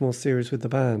of much more serious with the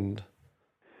band?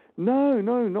 No,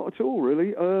 not at all,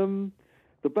 really.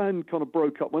 The band kind of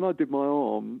broke up when I did my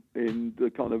arm in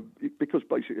the kind of, because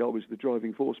basically I was the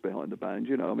driving force behind the band,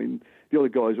 you know. I mean, the other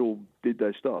guys all did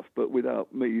their stuff, but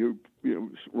without me, who, you know,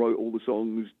 wrote all the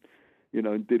songs, you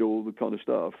know, and did all the kind of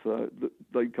stuff,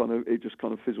 it just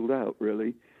kind of fizzled out,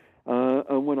 really.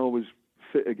 And when I was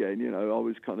fit again, you know, I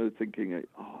was kind of thinking,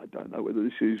 oh, I don't know whether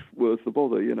this is worth the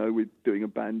bother, you know, with doing a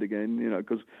band again, you know,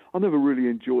 because I never really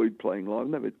enjoyed playing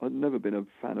live. I've never been a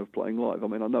fan of playing live. I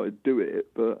mean, I know I'd do it,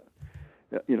 but,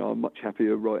 you know, I'm much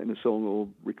happier writing a song or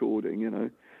recording, you know.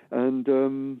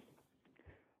 And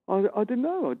I didn't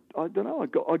know. I don't know.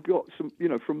 I got some, you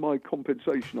know, from my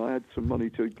compensation, I had some money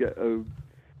to get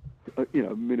you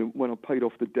know, when I paid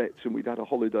off the debts and we'd had a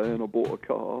holiday and I bought a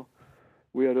car,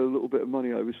 we had a little bit of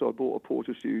money over, so I bought a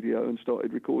Porter Studio and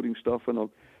started recording stuff, and I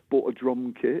bought a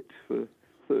drum kit for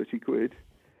 30 quid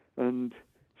and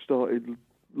started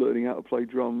learning how to play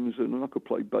drums, and I could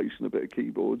play bass and a bit of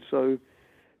keyboard. So,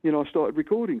 you know, I started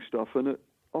recording stuff, and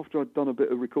after I'd done a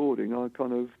bit of recording, I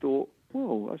kind of thought,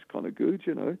 well, that's kind of good,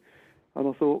 you know, and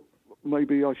I thought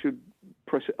maybe I should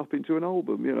press it up into an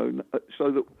album, you know,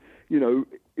 so that, you know,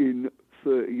 in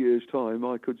 30 years' time,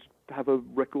 I could have a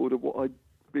record of what I'd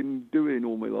been doing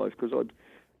all my life, because I'd,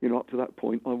 you know, up to that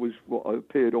point, I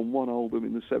appeared on one album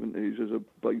in the 70s as a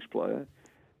bass player.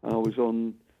 I was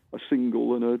on a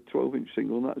single and a 12-inch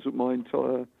single, and that was my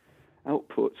entire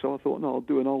output. So I thought, no, I'll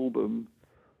do an album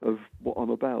of what I'm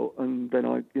about, and then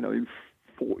I, you know, in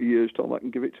 40 years' time I can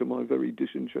give it to my very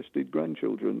disinterested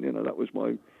grandchildren. That was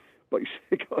my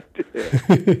basic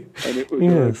idea. And it was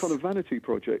a kind of vanity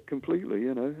project completely,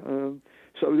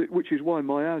 which is why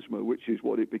Miasma, which is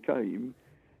what it became,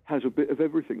 has a bit of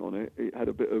everything on it. It had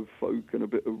a bit of folk and a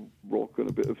bit of rock and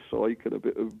a bit of psych and a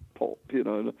bit of pop,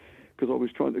 because I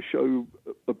was trying to show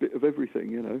a bit of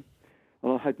everything, And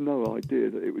I had no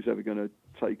idea that it was ever going to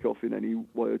take off in any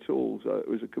way at all. So it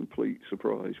was a complete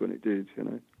surprise when it did,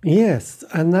 Yes,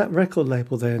 and that record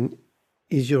label then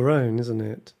is your own, isn't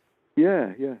it?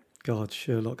 Yeah. God,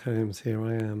 Sherlock Holmes, here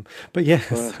I am. But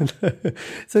yes,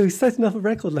 so setting up a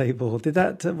record label,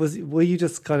 were you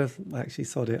just kind of, actually,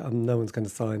 sod it, no one's going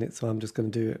to sign it, so I'm just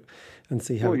going to do it and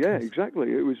see how it goes?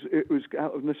 Exactly. It was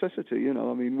out of necessity,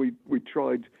 I mean, we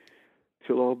tried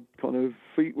till our kind of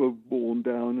feet were worn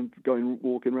down and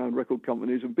walking around record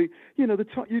companies and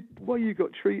the way you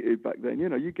got treated back then,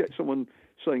 you get someone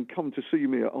saying, come to see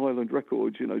me at Island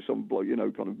Records, some bloke,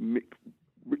 kind of Mick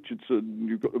Richardson,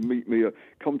 you've got to meet me,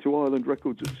 come to Island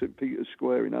Records at St Peter's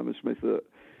Square in Hammersmith at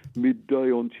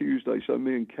midday on Tuesday. So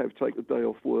me and Kev take the day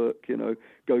off work,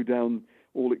 go down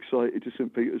all excited to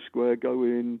St Peter's Square, go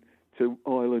in to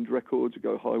Island Records and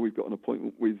go, hi, we've got an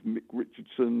appointment with Mick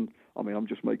Richardson. I mean, I'm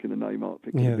just making a name up,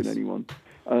 it could have been anyone.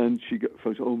 And she goes,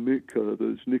 oh, Mick,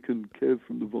 there's Nick and Kev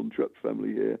from the Von Trapp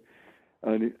family here.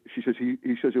 And she says, he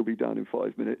says he'll be down in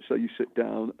 5 minutes. So you sit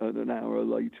down, and an hour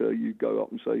later you go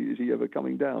up and say, is he ever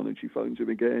coming down? And she phones him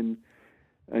again.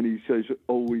 And he says,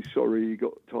 oh, he's sorry, he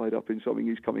got tied up in something,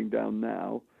 he's coming down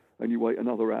now. And you wait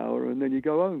another hour, and then you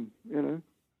go home,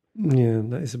 Yeah,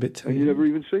 that is a bit tedious. And you never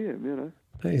even see him,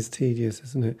 That is tedious,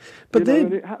 isn't it? But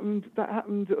then... And that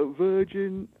happened at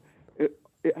Virgin,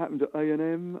 it happened at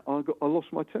A&M. I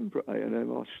lost my temper at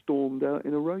A&M. I stormed out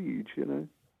in a rage,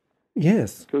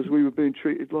 Yes. Because we were being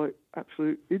treated like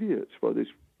absolute idiots by this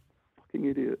fucking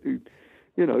idiot who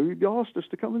asked us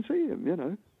to come and see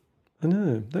him, I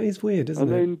know. That is weird, isn't it?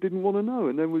 And then didn't want to know.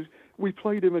 And then we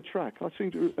played him a track.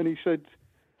 And he said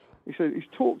he's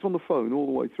talked on the phone all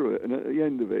the way through it. And at the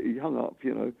end of it, he hung up,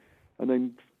 and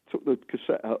then took the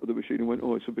cassette out of the machine and went,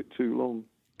 oh, it's a bit too long.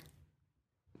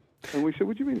 And we said,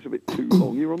 what do you mean it's a bit too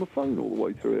long? You're on the phone all the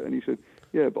way through it. And he said,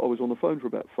 yeah, but I was on the phone for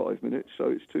about 5 minutes, so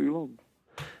it's too long.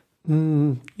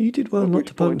 You did well not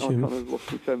to punch him. I kind of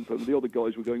lost my temper. The other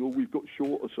guys were going, oh, we've got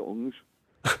shorter songs.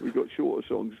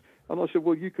 And I said,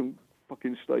 well, you can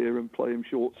fucking stay here and play him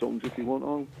short songs if you want.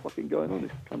 I'm fucking going on.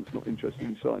 This cunt's not interested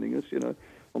in signing us, And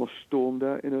I stormed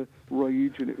out in a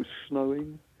rage, and it was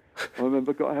snowing. I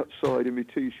remember I got outside in my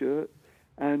T-shirt,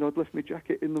 and I'd left my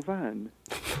jacket in the van.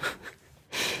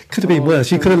 Could have been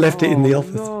worse. You could have left it in the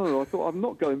office. No, I thought, I'm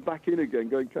not going back in again,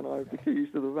 going, can I have the keys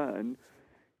to the van?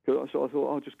 So I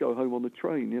thought, I'll just go home on the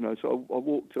train, So I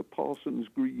walked to Parsons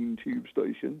Green Tube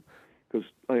Station, because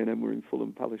A&M were in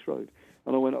Fulham Palace Road.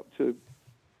 And I went up to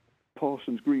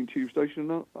Parsons Green Tube Station,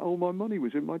 and all my money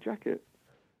was in my jacket.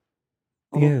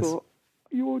 And I thought,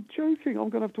 you're joking. I'm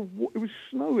going to have to walk. It was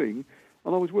snowing,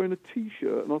 and I was wearing a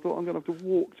T-shirt, and I thought, I'm going to have to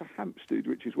walk to Hampstead,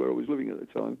 which is where I was living at the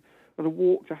time. And I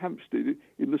walked to Hampstead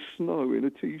in the snow in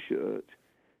a T-shirt.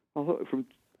 I thought from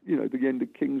the end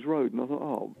of King's Road, and I thought,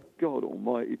 oh God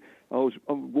Almighty!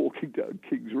 I'm walking down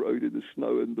King's Road in the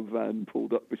snow, and the van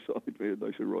pulled up beside me, and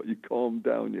they said, right, you calmed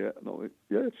down yet? And I went,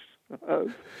 yes, I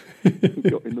have. And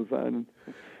got in the van,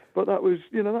 but that was,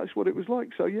 that's what it was like.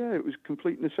 So yeah, it was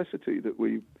complete necessity that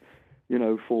we,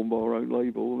 formed our own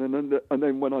label, and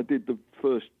then when I did the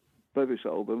first Bevis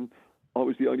album, I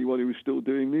was the only one who was still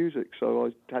doing music, so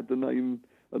I had the name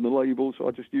and the label, so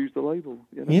I just used the label.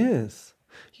 Yes.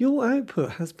 Your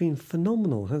output has been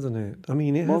phenomenal, hasn't it? I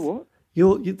mean, it has. What?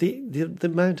 The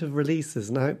amount of releases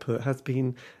and output has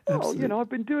been absolutely... I've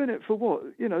been doing it for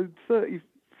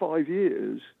 35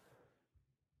 years.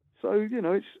 So,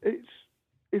 it's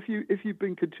if you've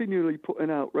been continually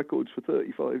putting out records for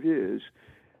 35 years,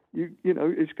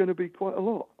 it's going to be quite a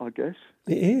lot, I guess.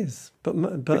 It is, but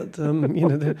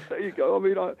there you go. I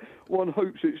mean, one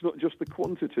hopes it's not just the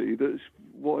quantity that's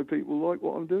why people like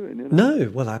what I'm doing. No,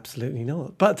 well, absolutely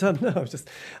not. But no,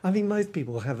 most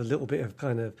people have a little bit of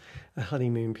kind of a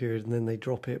honeymoon period and then they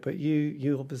drop it. But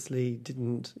you obviously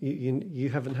didn't. You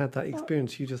haven't had that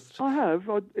experience. You just. I have.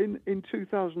 In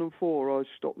 2004, I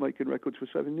stopped making records for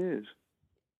 7 years.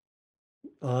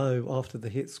 Oh, after the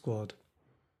Hit Squad.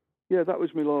 Yeah, that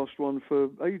was my last one for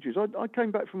ages. I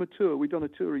came back from a tour. We'd done a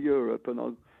tour of Europe, and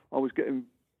I was getting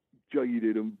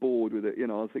jaded and bored with it. I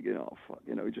was thinking, oh, fuck,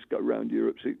 just go around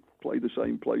Europe, play the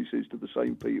same places to the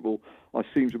same people. I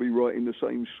seem to be writing the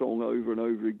same song over and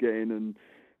over again, and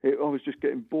I was just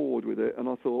getting bored with it. And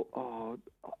I thought,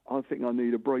 I think I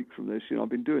need a break from this. I've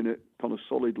been doing it kind of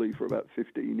solidly for about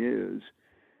 15 years.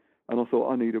 and I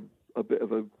thought I need a bit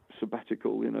of a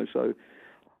sabbatical, So,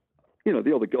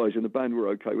 the other guys in the band were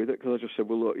okay with it because I just said,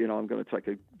 well, look, I'm going to take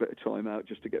a bit of time out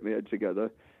just to get my head together.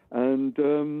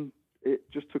 And it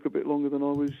just took a bit longer than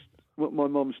I was. Well, my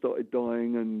mum started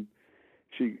dying, and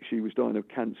she was dying of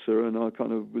cancer, and I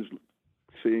kind of was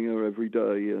seeing her every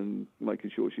day and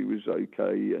making sure she was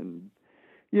okay. And,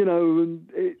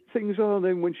 things are.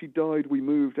 Then when she died, we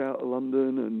moved out of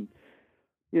London, and,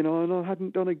 and I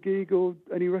hadn't done a gig or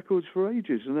any records for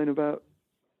ages. And then about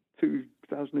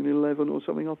 2011 or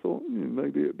something, I thought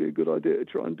maybe it'd be a good idea to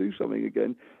try and do something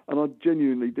again. And I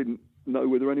genuinely didn't know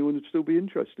whether anyone would still be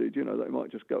interested. They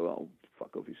might just go, oh,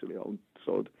 fuck off, you silly old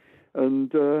sod.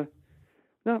 And did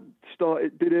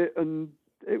it, and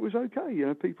it was okay.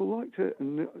 People liked it,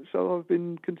 and so I've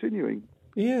been continuing.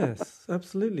 Yes,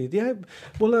 absolutely. Yeah.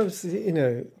 Well, I was,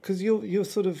 because you're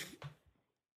sort of,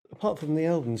 apart from the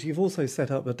albums, you've also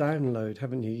set up a download,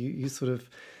 haven't you? You sort of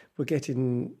were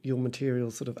getting your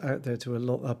material sort of out there to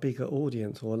a bigger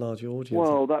audience or a larger audience.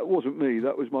 Well, that wasn't me.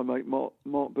 That was my mate Mark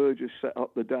Burgess set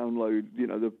up the download,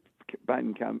 the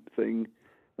Bandcamp thing.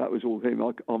 That was all him.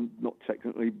 I'm not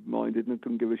technically minded and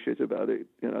couldn't give a shit about it,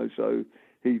 So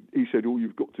he said, oh,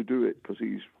 you've got to do it because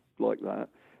he's like that.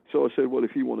 So I said, well,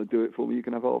 if you want to do it for me, you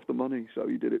can have half the money. So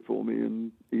he did it for me,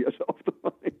 and he has half the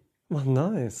money. Well,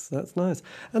 nice. That's nice.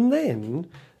 And then,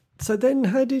 how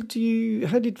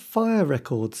did Fire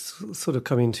Records sort of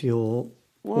come into your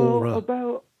aura?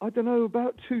 Well,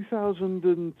 about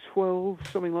 2012,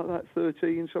 something like that,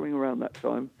 13, something around that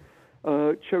time.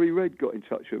 Cherry Red got in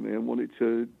touch with me and wanted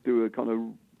to do a kind of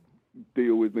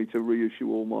deal with me to reissue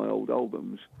all my old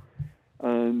albums.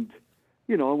 And,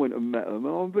 I went and met them,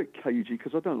 and I'm a bit cagey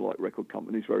because I don't like record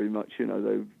companies very much.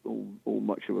 They're all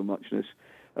much of a muchness.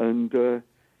 And, they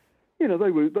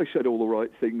said all the right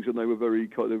things, and they were very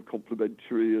kind of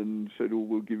complimentary and said, oh,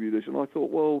 we'll give you this. And I thought,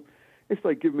 well, if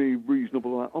they give me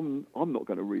reasonable, I'm not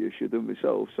going to reissue them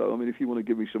myself. So, if you want to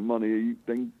give me some money,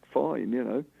 then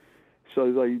fine,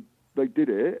 So they did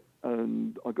it,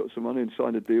 and I got some money and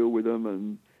signed a deal with them,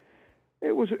 and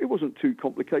it wasn't too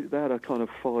complicated. They had a kind of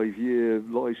 5-year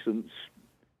license,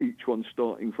 each one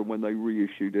starting from when they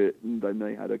reissued it, and then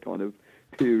they had a kind of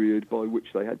period by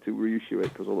which they had to reissue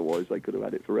it because otherwise they could have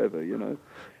had it forever,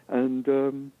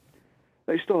 And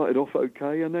they started off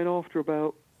okay, and then after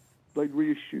they'd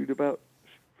reissued about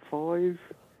 5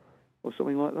 or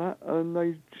something like that, and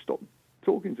they stopped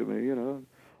talking to me,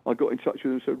 I got in touch with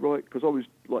them and said, right, because I was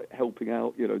like helping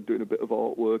out, doing a bit of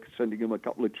artwork, sending them a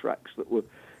couple of tracks that were,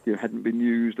 hadn't been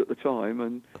used at the time,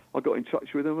 and I got in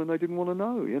touch with them and they didn't want to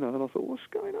know, and I thought, what's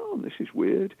going on? This is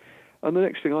weird. And the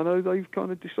next thing I know, they've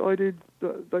kind of decided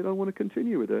that they don't want to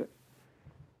continue with it.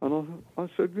 And I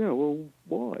said, well,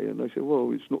 why? And they said,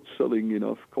 well, it's not selling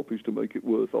enough copies to make it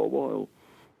worth our while.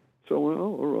 So I went,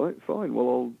 oh, all right, fine.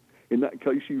 Well, in that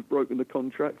case, you've broken the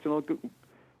contract, and I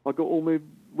got all my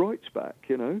rights back,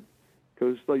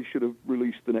 because they should have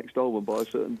released the next album by a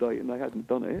certain date, and they hadn't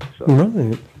done it. So,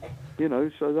 right.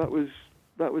 So that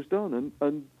was done,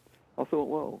 and I thought,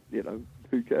 well,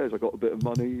 who cares? I got a bit of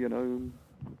money, and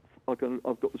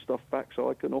I've got the stuff back, so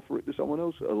I can offer it to someone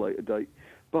else at a later date.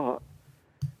 But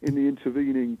in the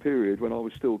intervening period, when I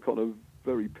was still kind of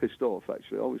very pissed off,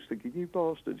 actually, I was thinking, you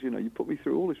bastards, you put me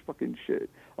through all this fucking shit.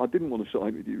 I didn't want to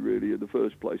sign with you, really, in the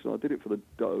first place, and I did it for the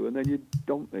dough, and then you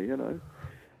dumped me,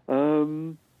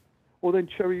 Well, then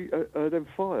then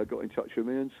Fire got in touch with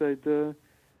me and said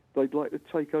they'd like to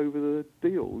take over the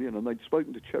deal, and they'd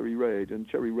spoken to Cherry Red, and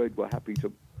Cherry Red were happy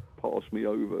to pass me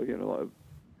over,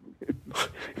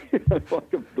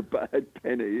 like the bad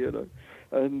penny, and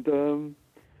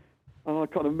I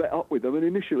kind of met up with them, and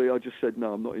initially I just said,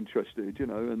 no, I'm not interested,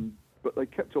 but they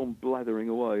kept on blathering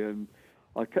away, and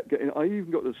I even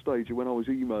got to the stage when I was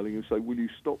emailing and say, will you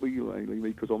stop emailing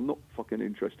me, because I'm not fucking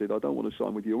interested, I don't want to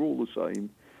sign with you, you're all the same,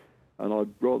 and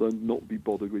I'd rather not be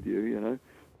bothered with you,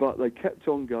 But they kept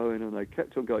on going, and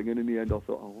and in the end I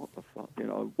thought, oh, what the fuck,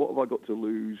 what have I got to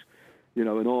lose?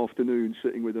 An afternoon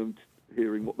sitting with them,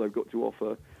 hearing what they've got to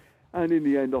offer. And in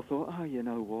the end I thought, oh, you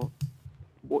know what?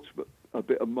 What's a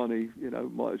bit of money,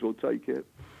 might as well take it.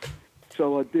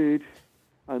 So I did,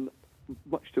 and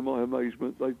much to my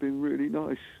amazement, they've been really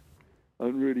nice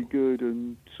and really good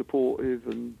and supportive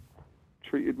and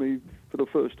treated me, for the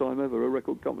first time ever, a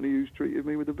record company who's treated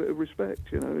me with a bit of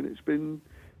respect, and it's been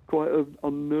quite an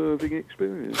unnerving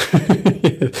experience.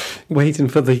 Waiting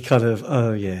for the kind of,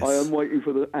 oh yes. I am waiting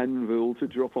for the anvil to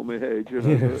drop on my head,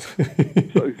 Yes.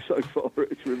 But so far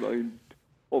it's remained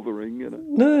hovering,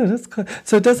 No, that's kind.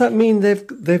 So does that mean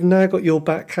they've now got your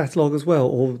back catalogue as well,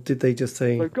 or did they just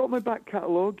say? They've got my back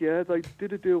catalogue, yeah. They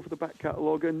did a deal for the back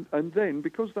catalogue, and then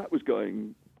because that was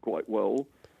going quite well.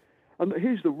 And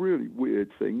here's the really weird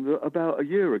thing, that about a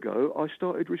year ago, I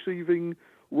started receiving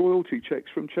royalty checks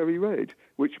from Cherry Red,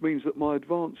 which means that my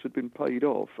advance had been paid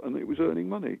off and it was earning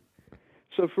money.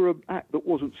 So for an act that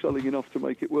wasn't selling enough to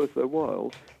make it worth their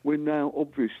while, we're now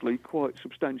obviously quite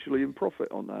substantially in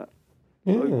profit on that.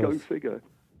 So go figure.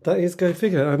 That is go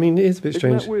figure. I mean, it is a bit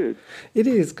strange. Isn't that weird? It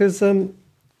is, because a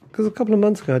couple of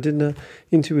months ago I did an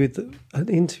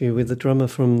interview with the drummer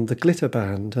from the Glitter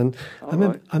Band, and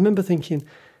I remember thinking,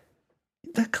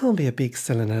 that can't be a big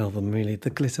selling album, really, the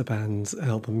Glitter Band's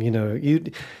album. You know,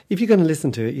 if you're going to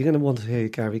listen to it, you're going to want to hear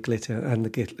Gary Glitter and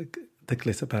the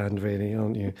Glitter Band, really,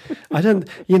 aren't you?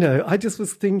 I just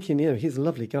was thinking, he's a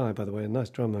lovely guy, by the way, a nice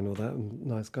drummer and all that, and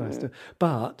nice guy still.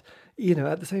 But,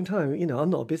 at the same time, I'm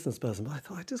not a business person, but I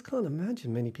thought, I just can't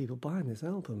imagine many people buying this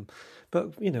album.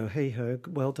 But, hey-ho,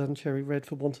 well done, Cherry Red,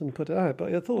 for wanting to put it out.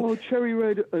 But I thought... Well, Cherry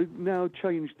Red have now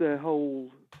changed their whole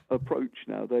approach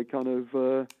now. They kind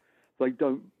of... they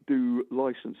don't do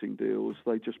licensing deals,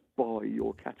 they just buy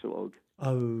your catalogue.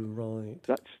 Oh, right.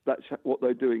 That's what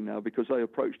they're doing now, because they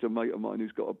approached a mate of mine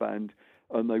who's got a band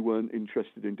and they weren't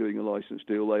interested in doing a license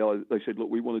deal. They said,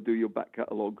 look, we want to do your back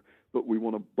catalogue, but we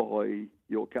want to buy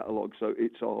your catalogue, so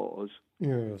it's ours.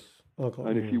 Yes.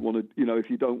 And if you want to, if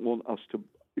you don't want us to,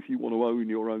 if you want to own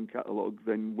your own catalogue,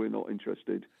 then we're not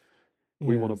interested.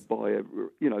 We want to buy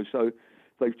so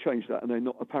they've changed that, and they're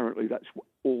not, apparently that's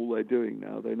all they're doing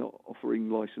now. They're not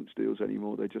offering license deals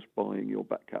anymore. They're just buying your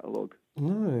back catalogue.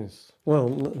 Nice. Well,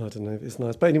 I don't know if it's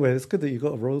nice. But anyway, it's good that you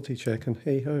got a royalty check, and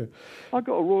hey-ho. I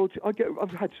got a royalty. I've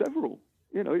had several.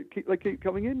 They keep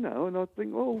coming in now, and I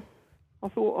think, well, I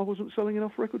thought I wasn't selling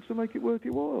enough records to make it worth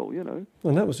your while,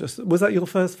 And that was that your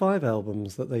first 5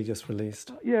 albums that they just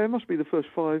released? Yeah, it must be the first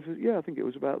 5. Yeah, I think it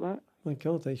was about that. My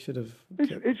God, they should have...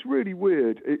 It's really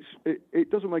weird. It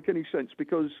doesn't make any sense,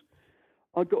 because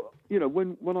I got,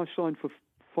 when I signed for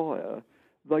Fire,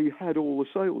 they had all the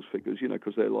sales figures,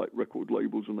 because they're like record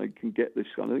labels and they can get this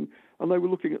kind of thing. And they were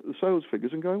looking at the sales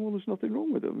figures and going, well, there's nothing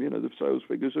wrong with them. The sales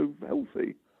figures are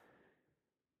healthy.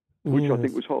 Which I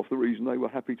think was half the reason they were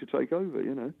happy to take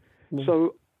over,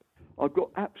 So I've got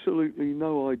absolutely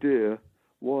no idea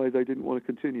why they didn't want to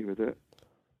continue with it.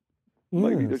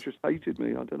 Maybe they just hated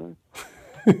me, I don't know.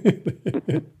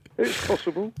 It's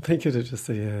possible. They could have just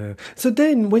said, So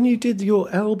then, when you did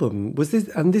your album, was this,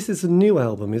 and this is a new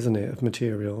album, isn't it, of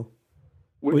material?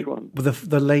 Which one?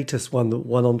 The latest one, the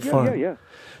one on Fire. Yeah.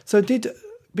 So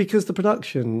because the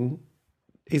production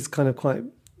is kind of quite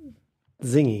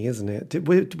zingy, isn't it?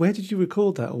 Where did you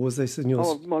record that, or was this in your...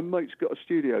 Oh, my mate's got a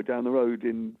studio down the road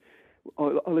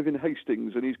I live in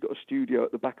Hastings, and he's got a studio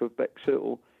at the back of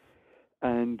Bexhill.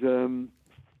 And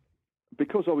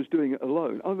because I was doing it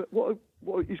alone,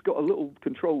 he's got a little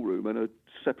control room and a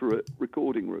separate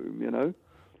recording room,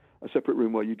 a separate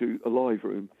room where you do a live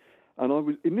room. And I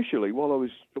was initially, while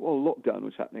lockdown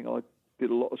was happening, I did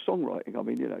a lot of songwriting. I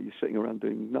mean, you're sitting around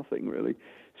doing nothing really.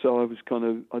 So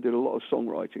I did a lot of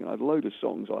songwriting. I had a load of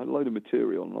songs, I had a load of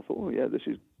material, and I thought, oh yeah, this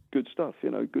is good stuff,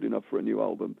 good enough for a new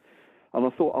album. And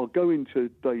I thought I'll go into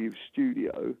Dave's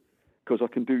studio, because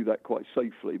I can do that quite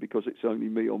safely, because it's only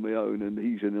me on my own and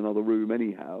he's in another room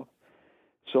anyhow.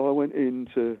 So I went in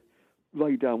to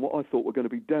lay down what I thought were going to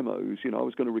be demos. I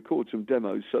was going to record some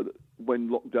demos so that when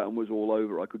lockdown was all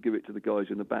over, I could give it to the guys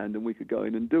in the band and we could go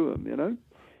in and do them,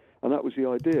 And that was the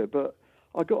idea. But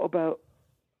I got about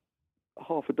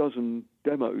half a dozen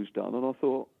demos done, and I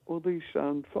thought, well, these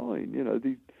sound fine.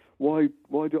 Why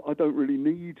do I don't really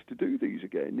need to do these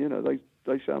again?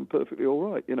 They sound perfectly all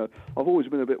right. I've always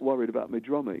been a bit worried about my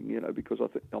drumming, because I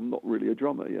think I'm not really a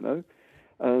drummer,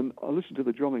 And I listened to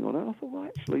the drumming on it, and I thought, well,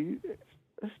 actually,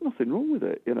 there's nothing wrong with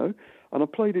it, And I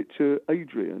played it to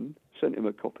Adrian, sent him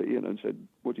a copy, and said,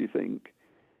 what do you think?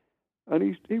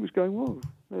 And he was going, well,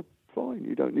 they're fine.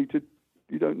 You don't need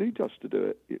us to do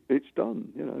it. It's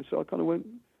done, So I kind of went,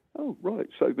 oh, right,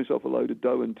 saved myself a load of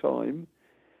dough and time.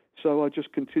 So I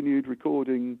just continued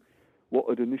recording what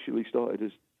had initially started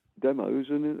as demos,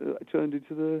 and it turned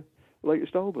into the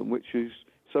latest album,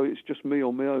 it's just me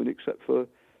on my own, except for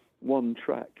one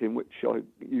track in which I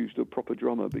used a proper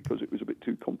drummer because it was a bit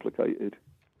too complicated.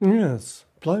 Yes,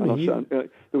 blimey. There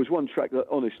was one track that,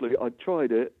 honestly, I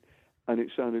tried it, and it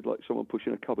sounded like someone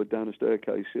pushing a cupboard down a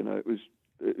staircase. It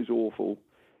was awful.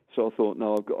 So I thought,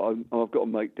 no, I've got a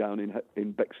mate down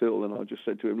in Bexhill, and I just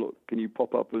said to him, look, can you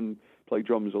pop up and play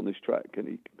drums on this track? And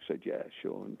he said, yeah,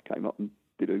 sure, and came up and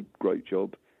did a great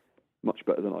job, much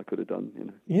better than I could have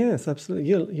done. Yes, absolutely.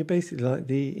 You're basically like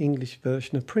the English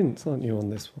version of Prince, aren't you, on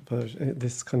this version,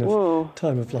 this kind of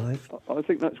time of life? I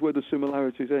think that's where the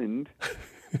similarities end.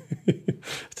 I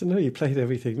don't know, you played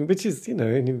everything, which is,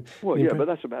 Well, yeah, but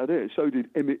that's about it. So did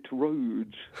Emmett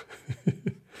Rhodes.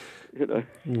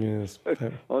 Yes. I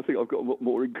think I've got a lot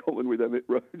more in common with Emmett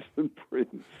Rhodes than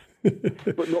Prince,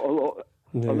 but not a lot.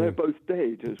 No. And they're both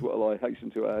dead as well, I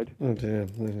hasten to add. Oh dear,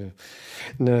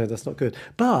 no, that's not good.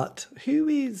 But who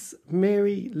is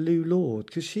Mary Lou Lord?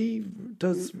 Because she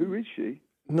does. Who is she?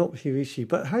 Not who is she,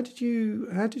 but how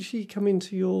did she come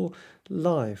into your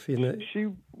life?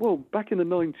 Well, back in the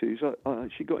 90s,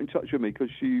 she got in touch with me because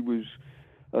she was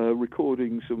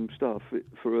recording some stuff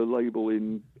for a label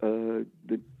in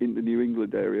the New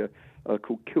England area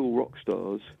called Kill Rock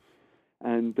Stars,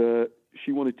 and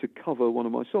she wanted to cover one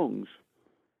of my songs.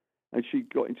 And she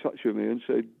got in touch with me and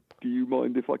said, "Do you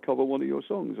mind if I cover one of your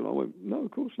songs?" And I went, "No,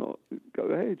 of course not. Go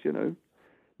ahead,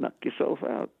 knock yourself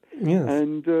out." Yes.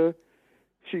 And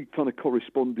she kind of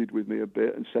corresponded with me a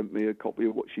bit and sent me a copy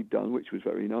of what she'd done, which was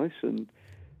very nice. And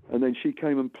then she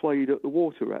came and played at the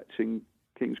Water Rats in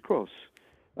King's Cross.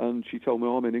 And she told me,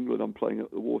 "I'm in England, I'm playing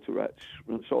at the Water Rats."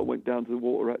 And so I went down to the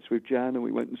Water Rats with Jan, and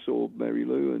we went and saw Mary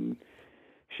Lou, and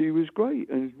she was great.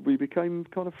 And we became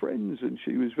kind of friends, and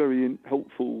she was very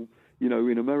helpful.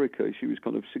 In America, she was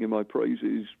kind of singing my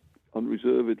praises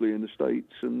unreservedly in the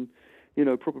States, and,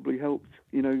 probably helped,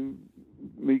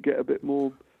 me get a bit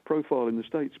more profile in the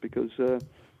States because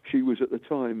she was at the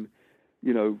time,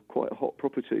 quite a hot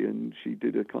property, and she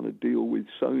did a kind of deal with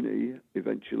Sony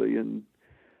eventually, and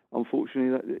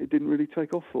unfortunately it didn't really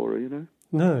take off for her,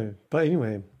 No, but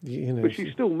anyway, But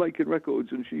she's still making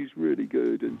records, and she's really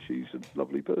good, and she's a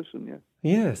lovely person, yeah.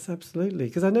 Yes, absolutely.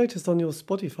 Because I noticed on your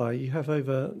Spotify you have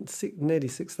over nearly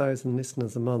 6,000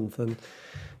 listeners a month and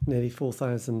nearly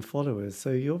 4,000 followers. So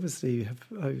you obviously have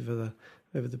over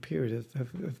the period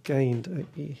have gained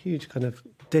a huge kind of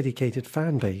dedicated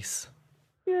fan base.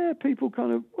 Yeah, people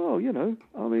kind of, I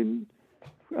mean,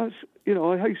 that's,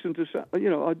 I hasten to say,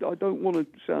 I don't want to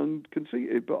sound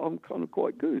conceited, but I'm kind of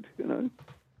quite good,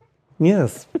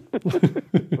 Yes.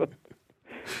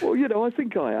 Well, I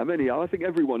think I am. Anyhow, I think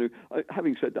everyone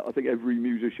having said that, I think every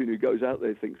musician who goes out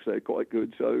there thinks they're quite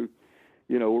good. So,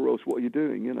 or else what are you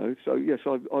doing? So yes,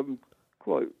 I'm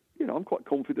quite, I'm quite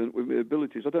confident with my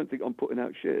abilities. I don't think I'm putting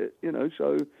out shit.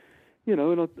 So,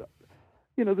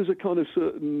 and there's a kind of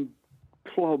certain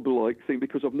club-like thing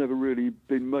because I've never really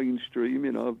been mainstream.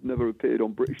 I've never appeared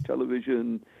on British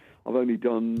television. I've only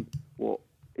done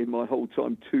in my whole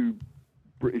time 2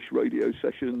 British radio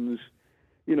sessions.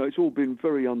 It's all been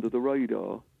very under the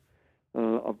radar.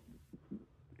 In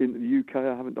the UK,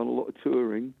 I haven't done a lot of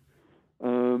touring,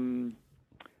 and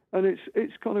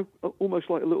it's kind of almost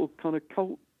like a little kind of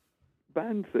cult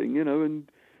band thing, and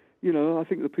I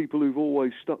think the people who've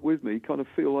always stuck with me kind of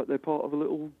feel like they're part of a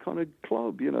little kind of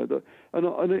club, and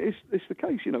it's the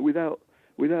case, without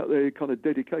their kind of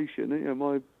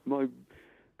dedication, my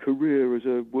career as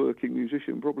a working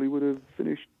musician probably would have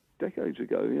finished decades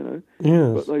ago,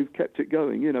 Yes. But they've kept it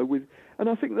going, and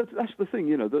I think that's the thing,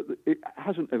 that it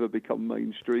hasn't ever become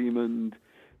mainstream, and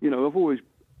I've always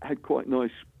had quite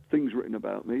nice things written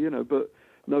about me, but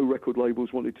no record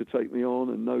labels wanted to take me on,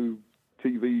 and no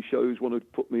TV shows wanted to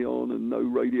put me on, and no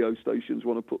radio stations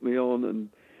want to put me on, and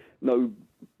no,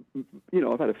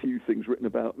 I've had a few things written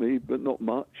about me, but not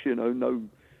much, no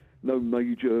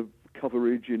major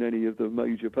coverage in any of the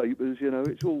major papers,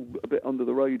 it's all a bit under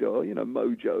the radar,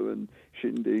 Mojo and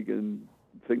Shindig and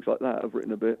things like that I've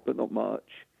written a bit, but not much.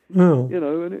 Oh.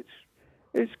 And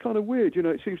it's kind of weird,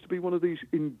 it seems to be one of these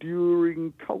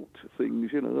enduring cult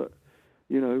things, that,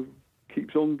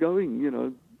 keeps on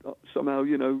going, somehow,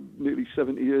 nearly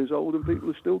 70 years old and people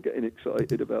are still getting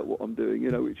excited about what I'm doing,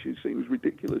 which seems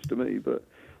ridiculous to me, but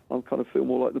I kind of feel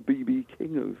more like the B.B.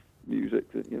 King of music,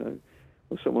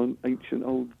 or someone ancient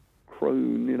old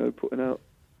crone, putting out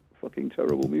fucking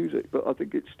terrible music. But I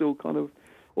think it's still kind of,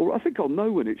 or I think I'll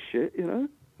know when it's shit,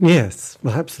 Yes,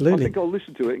 well, absolutely. I think I'll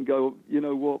listen to it and go, you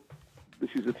know what, this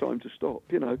is the time to stop,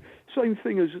 Same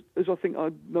thing as I think I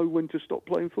know when to stop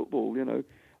playing football,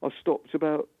 I stopped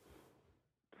about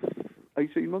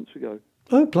 18 months ago.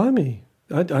 Oh, blimey.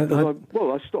 I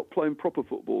stopped playing proper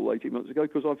football 18 months ago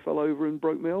because I fell over and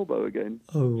broke my elbow again.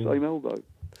 Oh. Same elbow.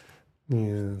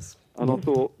 Yes. And I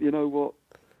thought, you know what,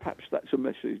 perhaps that's a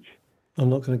message. I'm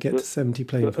not going to get to 70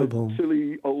 playing football. A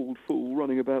silly old fool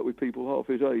running about with people half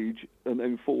his age and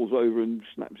then falls over and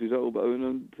snaps his elbow, and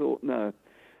I thought, no,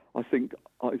 I think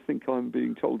I'm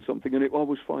being told something. And I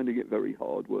was finding it very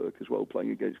hard work as well,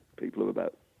 playing against people of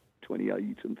about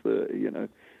 28 and 30,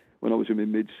 when I was in my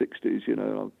mid-60s,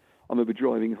 remember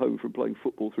driving home from playing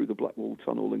football through the Blackwall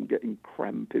Tunnel and getting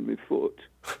cramp in my foot.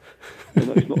 And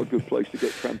that's not a good place to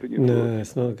get cramp in your foot. No,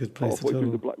 it's not a good place halfway at all.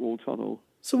 through the Blackwall Tunnel.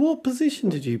 So what position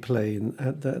did you play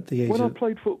at the age When I of...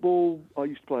 played football, I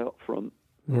used to play up front.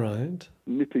 Right.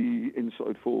 Nippy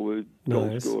inside forward, goal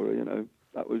Nice. scorer,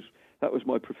 that was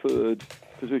my preferred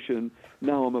position.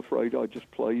 Now I'm afraid I just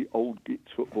play old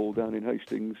gits football down in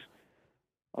Hastings.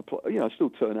 I still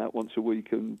turn out once a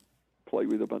week and play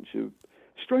with a bunch of...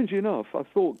 Strangely enough, I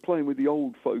thought playing with the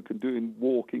old folk and doing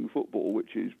walking football,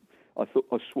 which is, I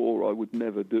swore I would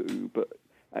never do, but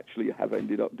actually have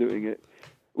ended up doing it,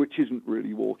 which isn't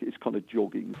really walking, it's kind of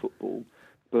jogging football.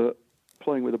 But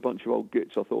playing with a bunch of old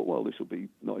gits, I thought, well, this will be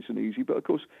nice and easy. But of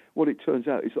course, what it turns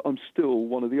out is that I'm still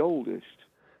one of the oldest.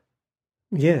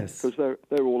 Yes. Because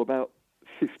they're all about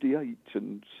 58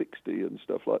 and 60 and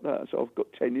stuff like that. So I've got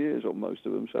 10 years on most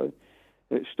of them. So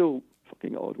it's still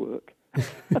fucking hard work.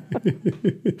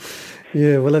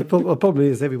 Yeah, well, it probably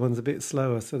is. Everyone's a bit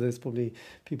slower, so there's probably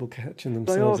people catching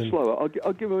themselves. They are slower.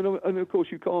 I'll give them, and of course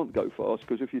you can't go fast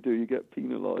because if you do, you get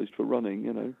penalised for running.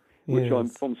 Which Yes. I'm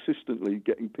consistently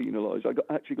getting penalised. I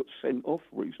actually got sent off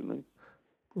recently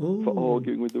Ooh, for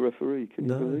arguing with the referee. Can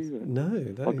you believe it?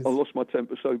 No, I lost my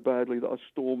temper so badly that I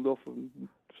stormed off and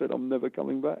said I'm never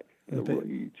coming back in a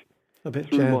rage. a bit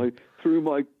Threw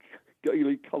my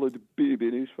gaily coloured bib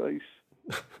in his face.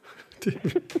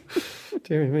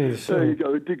 Dear me, sure. There you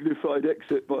go, a dignified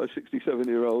exit by a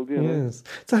 67-year-old. Yes.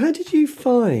 So how did you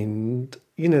find,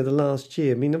 the last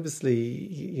year? I mean,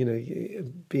 obviously,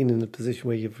 being in a position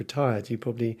where you've retired, you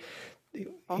probably...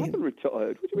 I haven't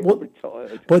retired. What do you mean I'm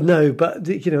retired? Well, no, but,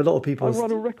 a lot of people... I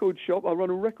run a record shop. I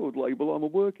run a record label. I'm a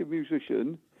working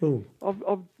musician. Oh.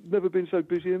 I've never been so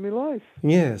busy in my life.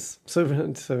 Yes. So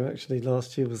actually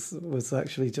last year was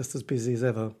actually just as busy as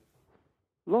ever.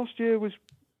 Last year was...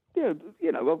 Yeah,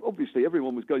 obviously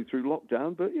everyone was going through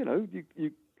lockdown, but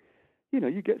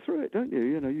you get through it, don't you?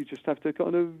 You just have to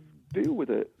kind of deal with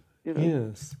it.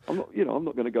 Yes. I'm not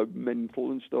going to go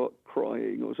mental and start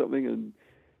crying or something and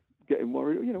getting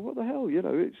worried. What the hell?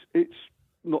 It's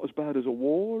not as bad as a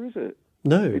war, is it?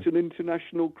 No. It's an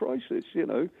international crisis.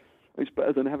 It's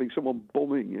better than having someone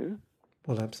bombing you.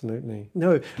 Well, absolutely.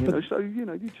 No. So you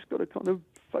just got to kind of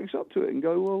face up to it and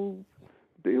go, well,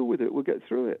 deal with it. We'll get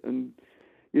through it and.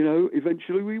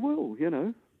 Eventually we will,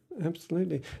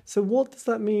 Absolutely. So what does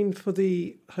that mean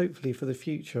hopefully for the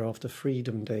future after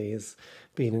Freedom Day has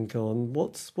been and gone?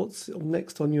 What's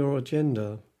next on your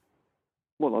agenda?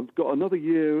 Well, I've got another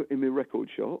year in my record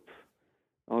shop.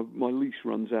 My lease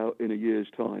runs out in a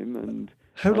year's time. And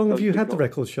how long have you had the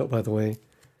record shop, by the way?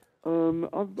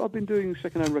 I've been doing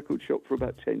second-hand record shop for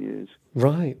about 10 years.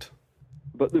 Right.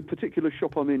 But the particular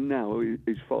shop I'm in now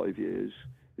is 5 years.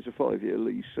 It's a 5-year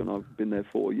lease, and I've been there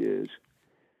 4 years.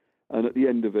 And at the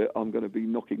end of it, I'm going to be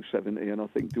knocking 70, and I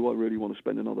think, do I really want to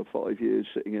spend another 5 years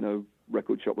sitting in a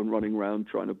record shop and running around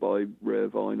trying to buy rare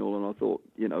vinyl? And I thought,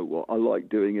 I like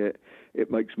doing it. It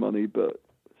makes money, but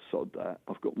sod that.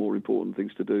 I've got more important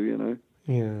things to do,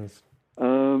 Yes.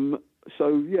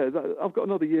 I've got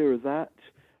another year of that.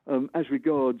 As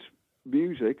regards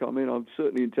music, I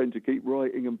certainly intend to keep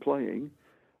writing and playing.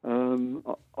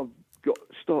 I've got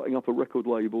starting up a record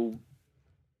label,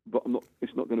 but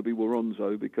it's not going to be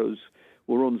Woronzow because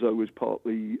Woronzow was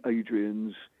partly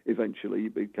Adrian's. Eventually,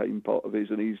 it became part of his,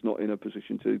 and he's not in a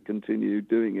position to continue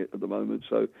doing it at the moment.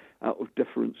 So, out of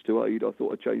deference to Aid, I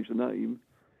thought I'd change the name.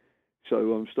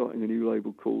 So, I'm starting a new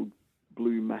label called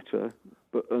Blue Matter,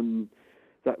 but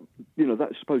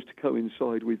that's supposed to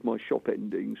coincide with my shop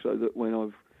ending, so that when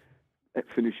I've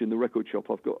finished in the record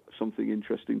shop, I've got something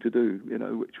interesting to do,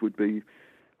 which would be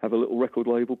have a little record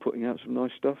label putting out some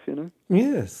nice stuff,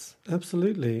 Yes,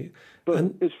 absolutely.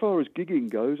 But as far as gigging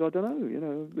goes, I don't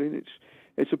know,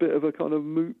 it's a bit of a kind of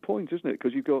moot point, isn't it?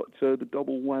 Because you've got the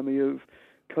double whammy of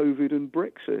COVID and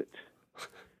Brexit,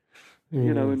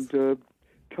 Yes. And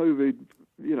COVID,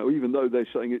 even though they're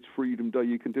saying it's Freedom Day,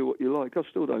 you can do what you like, I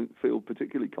still don't feel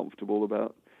particularly comfortable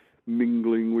about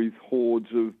mingling with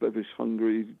hordes of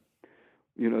Bevis-hungry,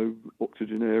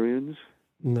 octogenarians.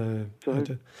 No. So,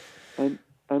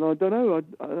 and I don't know.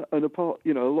 And apart,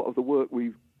 a lot of the work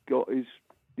we've got is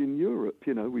in Europe.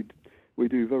 We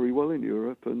do very well in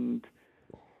Europe, and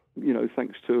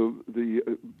thanks to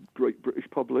the great British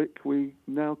public, we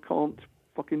now can't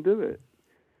fucking do it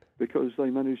because they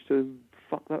managed to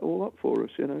fuck that all up for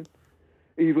us.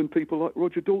 Even people like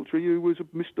Roger Daltrey, who was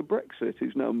Mr. Brexit,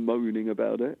 is now moaning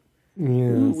about it.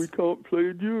 Yes. We can't play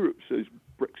in Europe, says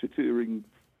Brexiteering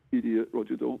idiot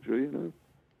Roger Daltrey.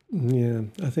 Yeah,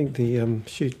 I think the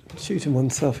shooting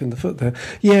oneself in the foot there.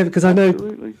 Yeah, because I know,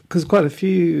 Absolutely. because quite a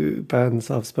few bands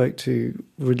I've spoke to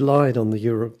relied on the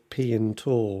European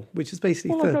tour, which is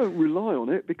basically Well, I don't rely on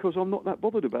it because I'm not that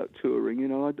bothered about touring. You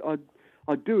know,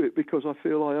 I do it because I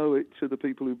feel I owe it to the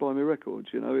people who buy me records.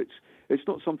 You know, it's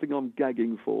not something I'm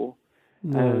gagging for.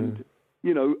 No. And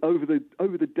you know, over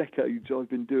the decades I've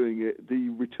been doing it, the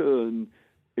return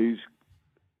is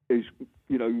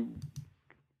you know,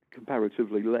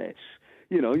 comparatively less.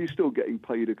 You know, you're still getting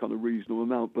paid a kind of reasonable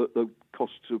amount, but the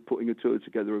costs of putting a tour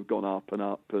together have gone up and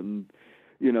up. And,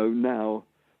 you know, now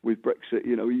with Brexit,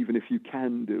 you know, even if you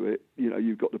can do it, you know,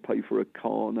 you've got to pay for a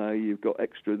carnet, you've got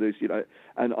extra this, you know,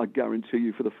 and I guarantee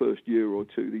you for the first year or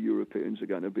two, the Europeans are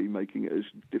going to be making it as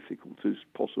difficult as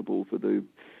possible for the,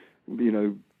 you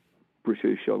know,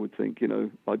 British, I would think. You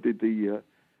know, I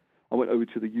went over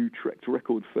to the Utrecht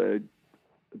Record Fair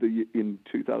in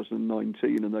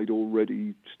 2019, and they'd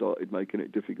already started making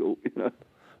it difficult, you know.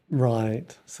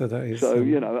 Right. So that is. So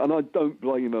you know, and I don't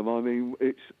blame them. I mean,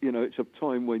 it's you know, it's a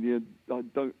time when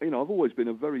I've always been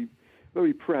a very,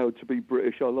 very proud to be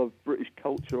British. I love British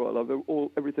culture. I love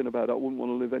everything about it. I wouldn't want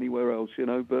to live anywhere else, you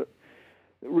know. But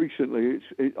recently,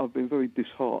 I've been very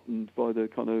disheartened by the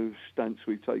kind of stance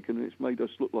we've taken. It's made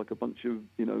us look like a bunch of,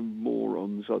 you know,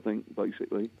 morons. I think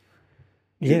basically.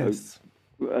 Yes.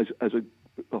 You know, as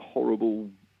a horrible,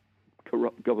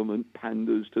 corrupt government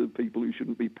panders to people who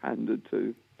shouldn't be pandered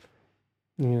to.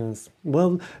 Yes.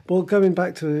 Well, going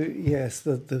back to,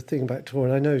 the thing about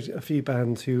touring, I know a few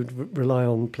bands who rely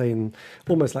on playing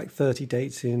almost like 30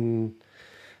 days in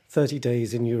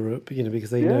Europe, you know, because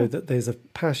they know that there's a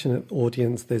passionate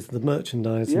audience, there's the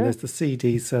merchandise and there's the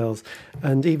CD sales.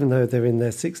 And even though they're in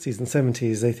their 60s and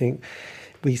 70s, they think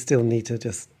we still need to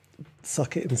just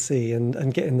suck it and see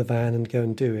and get in the van and go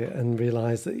and do it and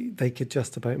realise that they could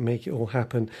just about make it all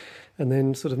happen, and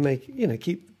then sort of make, you know,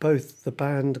 keep both the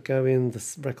band going,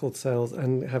 the record sales,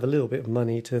 and have a little bit of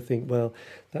money to think, well,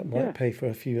 that might pay for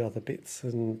a few other bits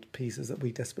and pieces that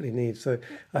we desperately need. So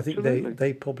I think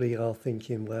they probably are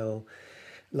thinking, well,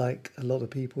 like a lot of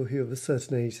people who of a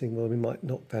certain age think, well, we might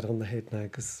knock that on the head now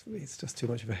because it's just too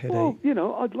much of a headache. Well, you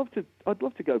know, I'd love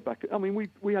to go back. I mean,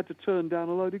 we had to turn down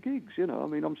a load of gigs. You know, I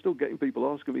mean, I'm still getting people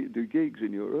asking me to do gigs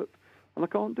in Europe, and I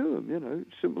can't do them. You know,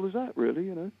 it's simple as that, really.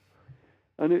 You know,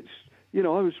 and it's, you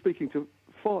know, I was speaking to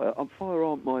Fire. Fire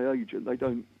aren't my agent. They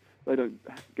don't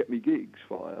get me gigs.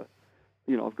 Fire.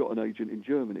 You know, I've got an agent in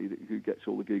Germany who gets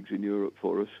all the gigs in Europe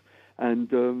for us,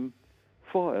 and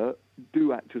Fire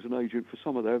do act as an agent for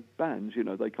some of their bands. You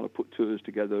know, they kind of put tours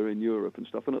together in Europe and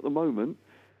stuff. And at the moment,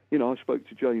 you know, I spoke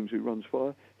to James, who runs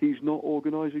Fire. He's not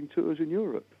organising tours in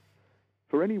Europe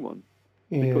for anyone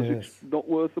because it's not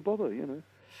worth the bother, you know.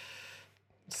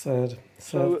 Sad.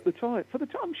 So at the time,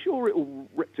 I'm sure it'll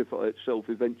rectify itself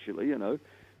eventually, you know,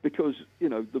 because, you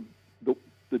know,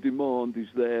 the demand is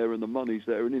there and the money's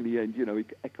there, and in the end, you know,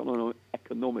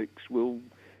 economics will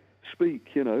speak,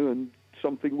 you know, and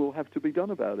something will have to be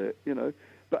done about it, you know.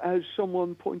 But as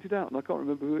someone pointed out, and I can't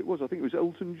remember who it was, I think it was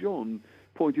Elton John,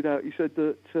 pointed out, he said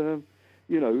that,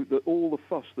 you know, that all the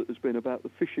fuss that has been about the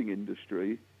fishing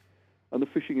industry, and the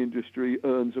fishing industry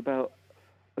earns about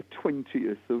a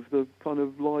 20th of the kind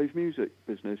of live music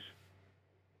business,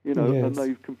 you know, and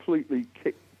they've completely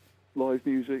kicked live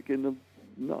music in the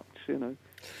nuts, you know.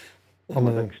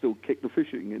 They still kick the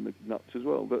fishing in the nuts as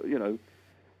well, but, you know,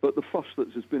 but the fuss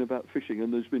that has been about fishing,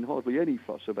 and there's been hardly any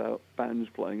fuss about bands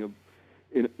playing,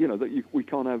 you know, that we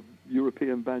can't have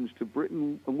European bands to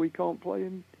Britain and we can't play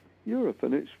in Europe,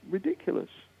 and it's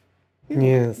ridiculous. You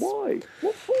know, why?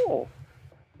 What for?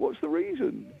 What's the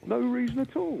reason? No reason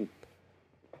at all.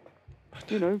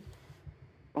 You know,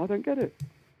 I don't get it.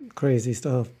 Crazy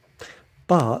stuff.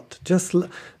 But just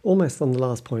almost on the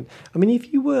last point, I mean,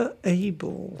 if you were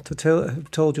able to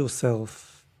have told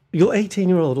yourself, your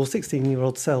 18-year-old or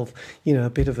 16-year-old self, you know, a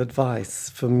bit of advice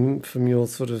from your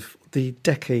sort of the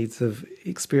decades of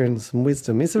experience and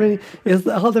wisdom,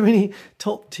 are there any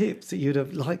top tips that you'd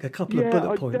have, like a couple of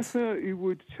bullet points? I definitely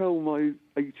would tell my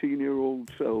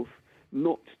 18-year-old self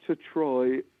not to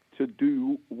try to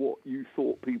do what you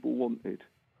thought people wanted.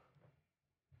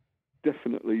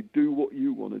 Definitely do what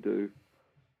you want to do.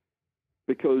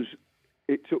 Because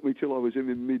it took me till I was in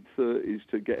my mid-30s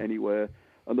to get anywhere.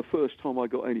 And the first time I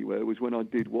got anywhere was when I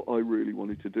did what I really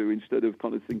wanted to do, instead of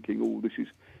kind of thinking, oh, this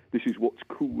is what's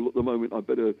cool at the moment. I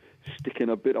better stick in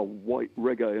a bit of white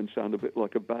reggae and sound a bit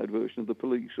like a bad version of the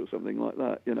Police or something like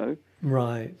that, you know?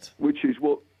 Right. Which is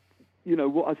what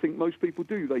I think most people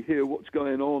do. They hear what's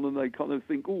going on and they kind of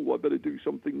think, oh, I better do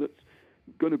something that's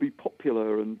going to be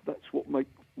popular, and that's what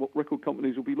record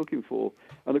companies will be looking for.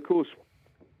 And of course,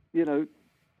 you know,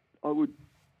 I would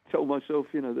tell myself,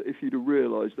 that if you'd have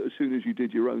realised that as soon as you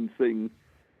did your own thing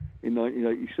in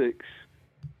 1986,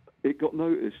 it got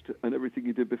noticed, and everything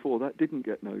you did before that didn't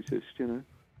get noticed,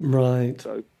 Right.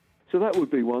 So that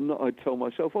would be one that I'd tell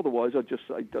myself. Otherwise, I'd just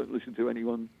say, don't listen to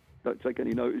anyone, don't take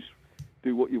any notice,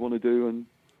 do what you want to do, and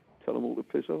tell them all to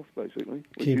piss off, basically.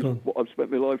 Which Keep is on. what I've spent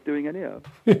my life doing anyhow.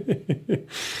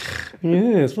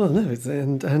 Yes, well, no,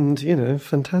 and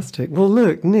fantastic. Well,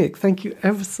 look, Nick, thank you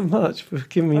ever so much for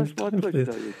giving me That's the my time for pleasure,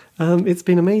 this. David. It's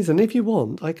been amazing. If you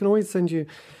want, I can always send you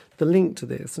the link to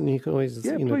this, and you can always,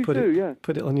 please put do, it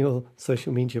put it on your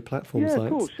social media platform Yeah, sites. of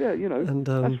course, yeah, And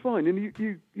that's fine. And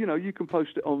you can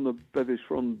post it on the Bevis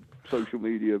from social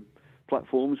media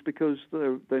platforms because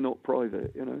they're not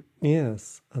private,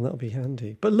 Yes, and that'll be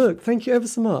handy. But look, thank you ever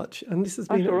so much, and this has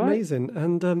been That's all right. amazing,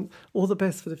 and all the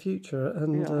best for the future.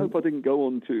 And I hope I didn't go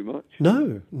on too much.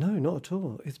 no, not at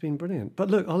all. It's been brilliant.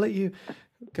 But look, I'll let you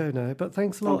go now. But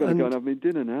thanks a I'm lot. going to go and have my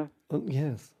dinner now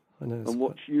Yes, I know. and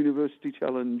watch University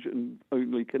Challenge and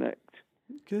Only Connect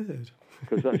Good.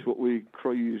 because that's what we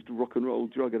crazed rock and roll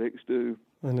drug addicts do.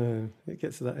 I know. It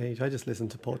gets to that age. I just listen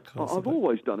to podcasts. I've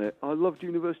always done it. I loved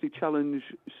University Challenge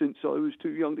since I was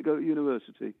too young to go to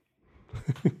university.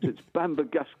 Since Bamber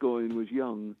Gascoigne was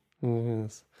young.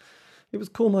 Yes. It was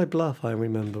Call My Bluff, I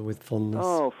remember, with fondness.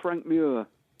 Oh, Frank Muir.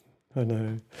 I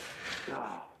know.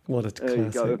 Oh, What a there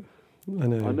you classic. go. I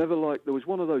know. I never liked... There was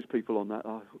one of those people on that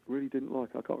I really didn't like.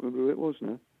 I can't remember who it was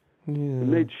now. Yeah.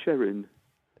 Ned Sherrin.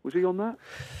 Was he on that?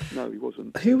 No, he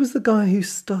wasn't. Who was the guy who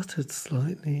stuttered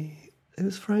slightly? It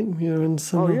was Frank Muir and Oh,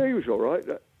 someone... yeah, he was all right.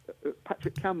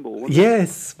 Patrick Campbell, wasn't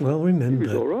Yes, well he? remembered.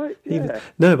 He was all right, yeah.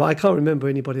 No, but I can't remember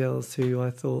anybody else who I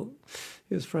thought...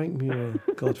 It was Frank Muir.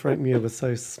 God, Frank Muir was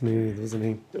so smooth, wasn't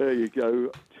he? There you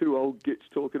go. Two old gits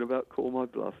talking about Call My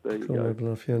Bluff. There you Call go. My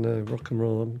Bluff, yeah, no, rock and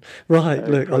roll. Right,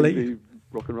 look, I'll let you...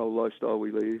 Rock and roll lifestyle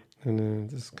we lead. I know,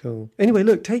 this is cool. Anyway,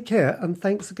 look, take care, and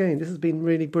thanks again. This has been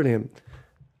really brilliant.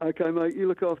 Okay, mate. You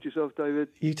look after yourself, David.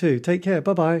 You too. Take care.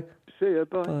 Bye-bye. See ya.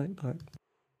 Bye. Bye.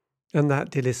 And that,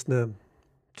 dear listener,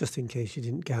 just in case you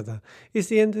didn't gather, is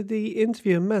the end of the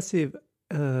interview. A massive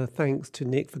thanks to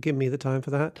Nick for giving me the time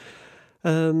for that.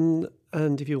 And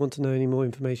if you want to know any more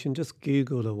information, just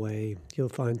Google away. You'll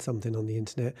find something on the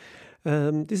internet.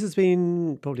 This has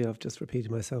been, probably I've just repeated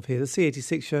myself here, the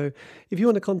C86 Show. If you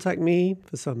want to contact me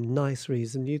for some nice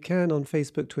reason, you can on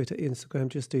Facebook, Twitter, Instagram.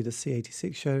 Just do the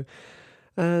C86 Show.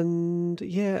 And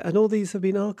yeah, and all these have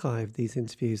been archived, these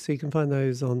interviews. So you can find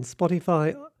those on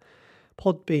Spotify,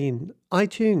 Podbean,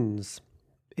 iTunes.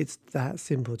 It's that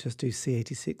simple. Just do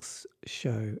C86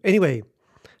 Show. Anyway,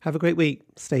 have a great week.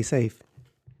 Stay safe.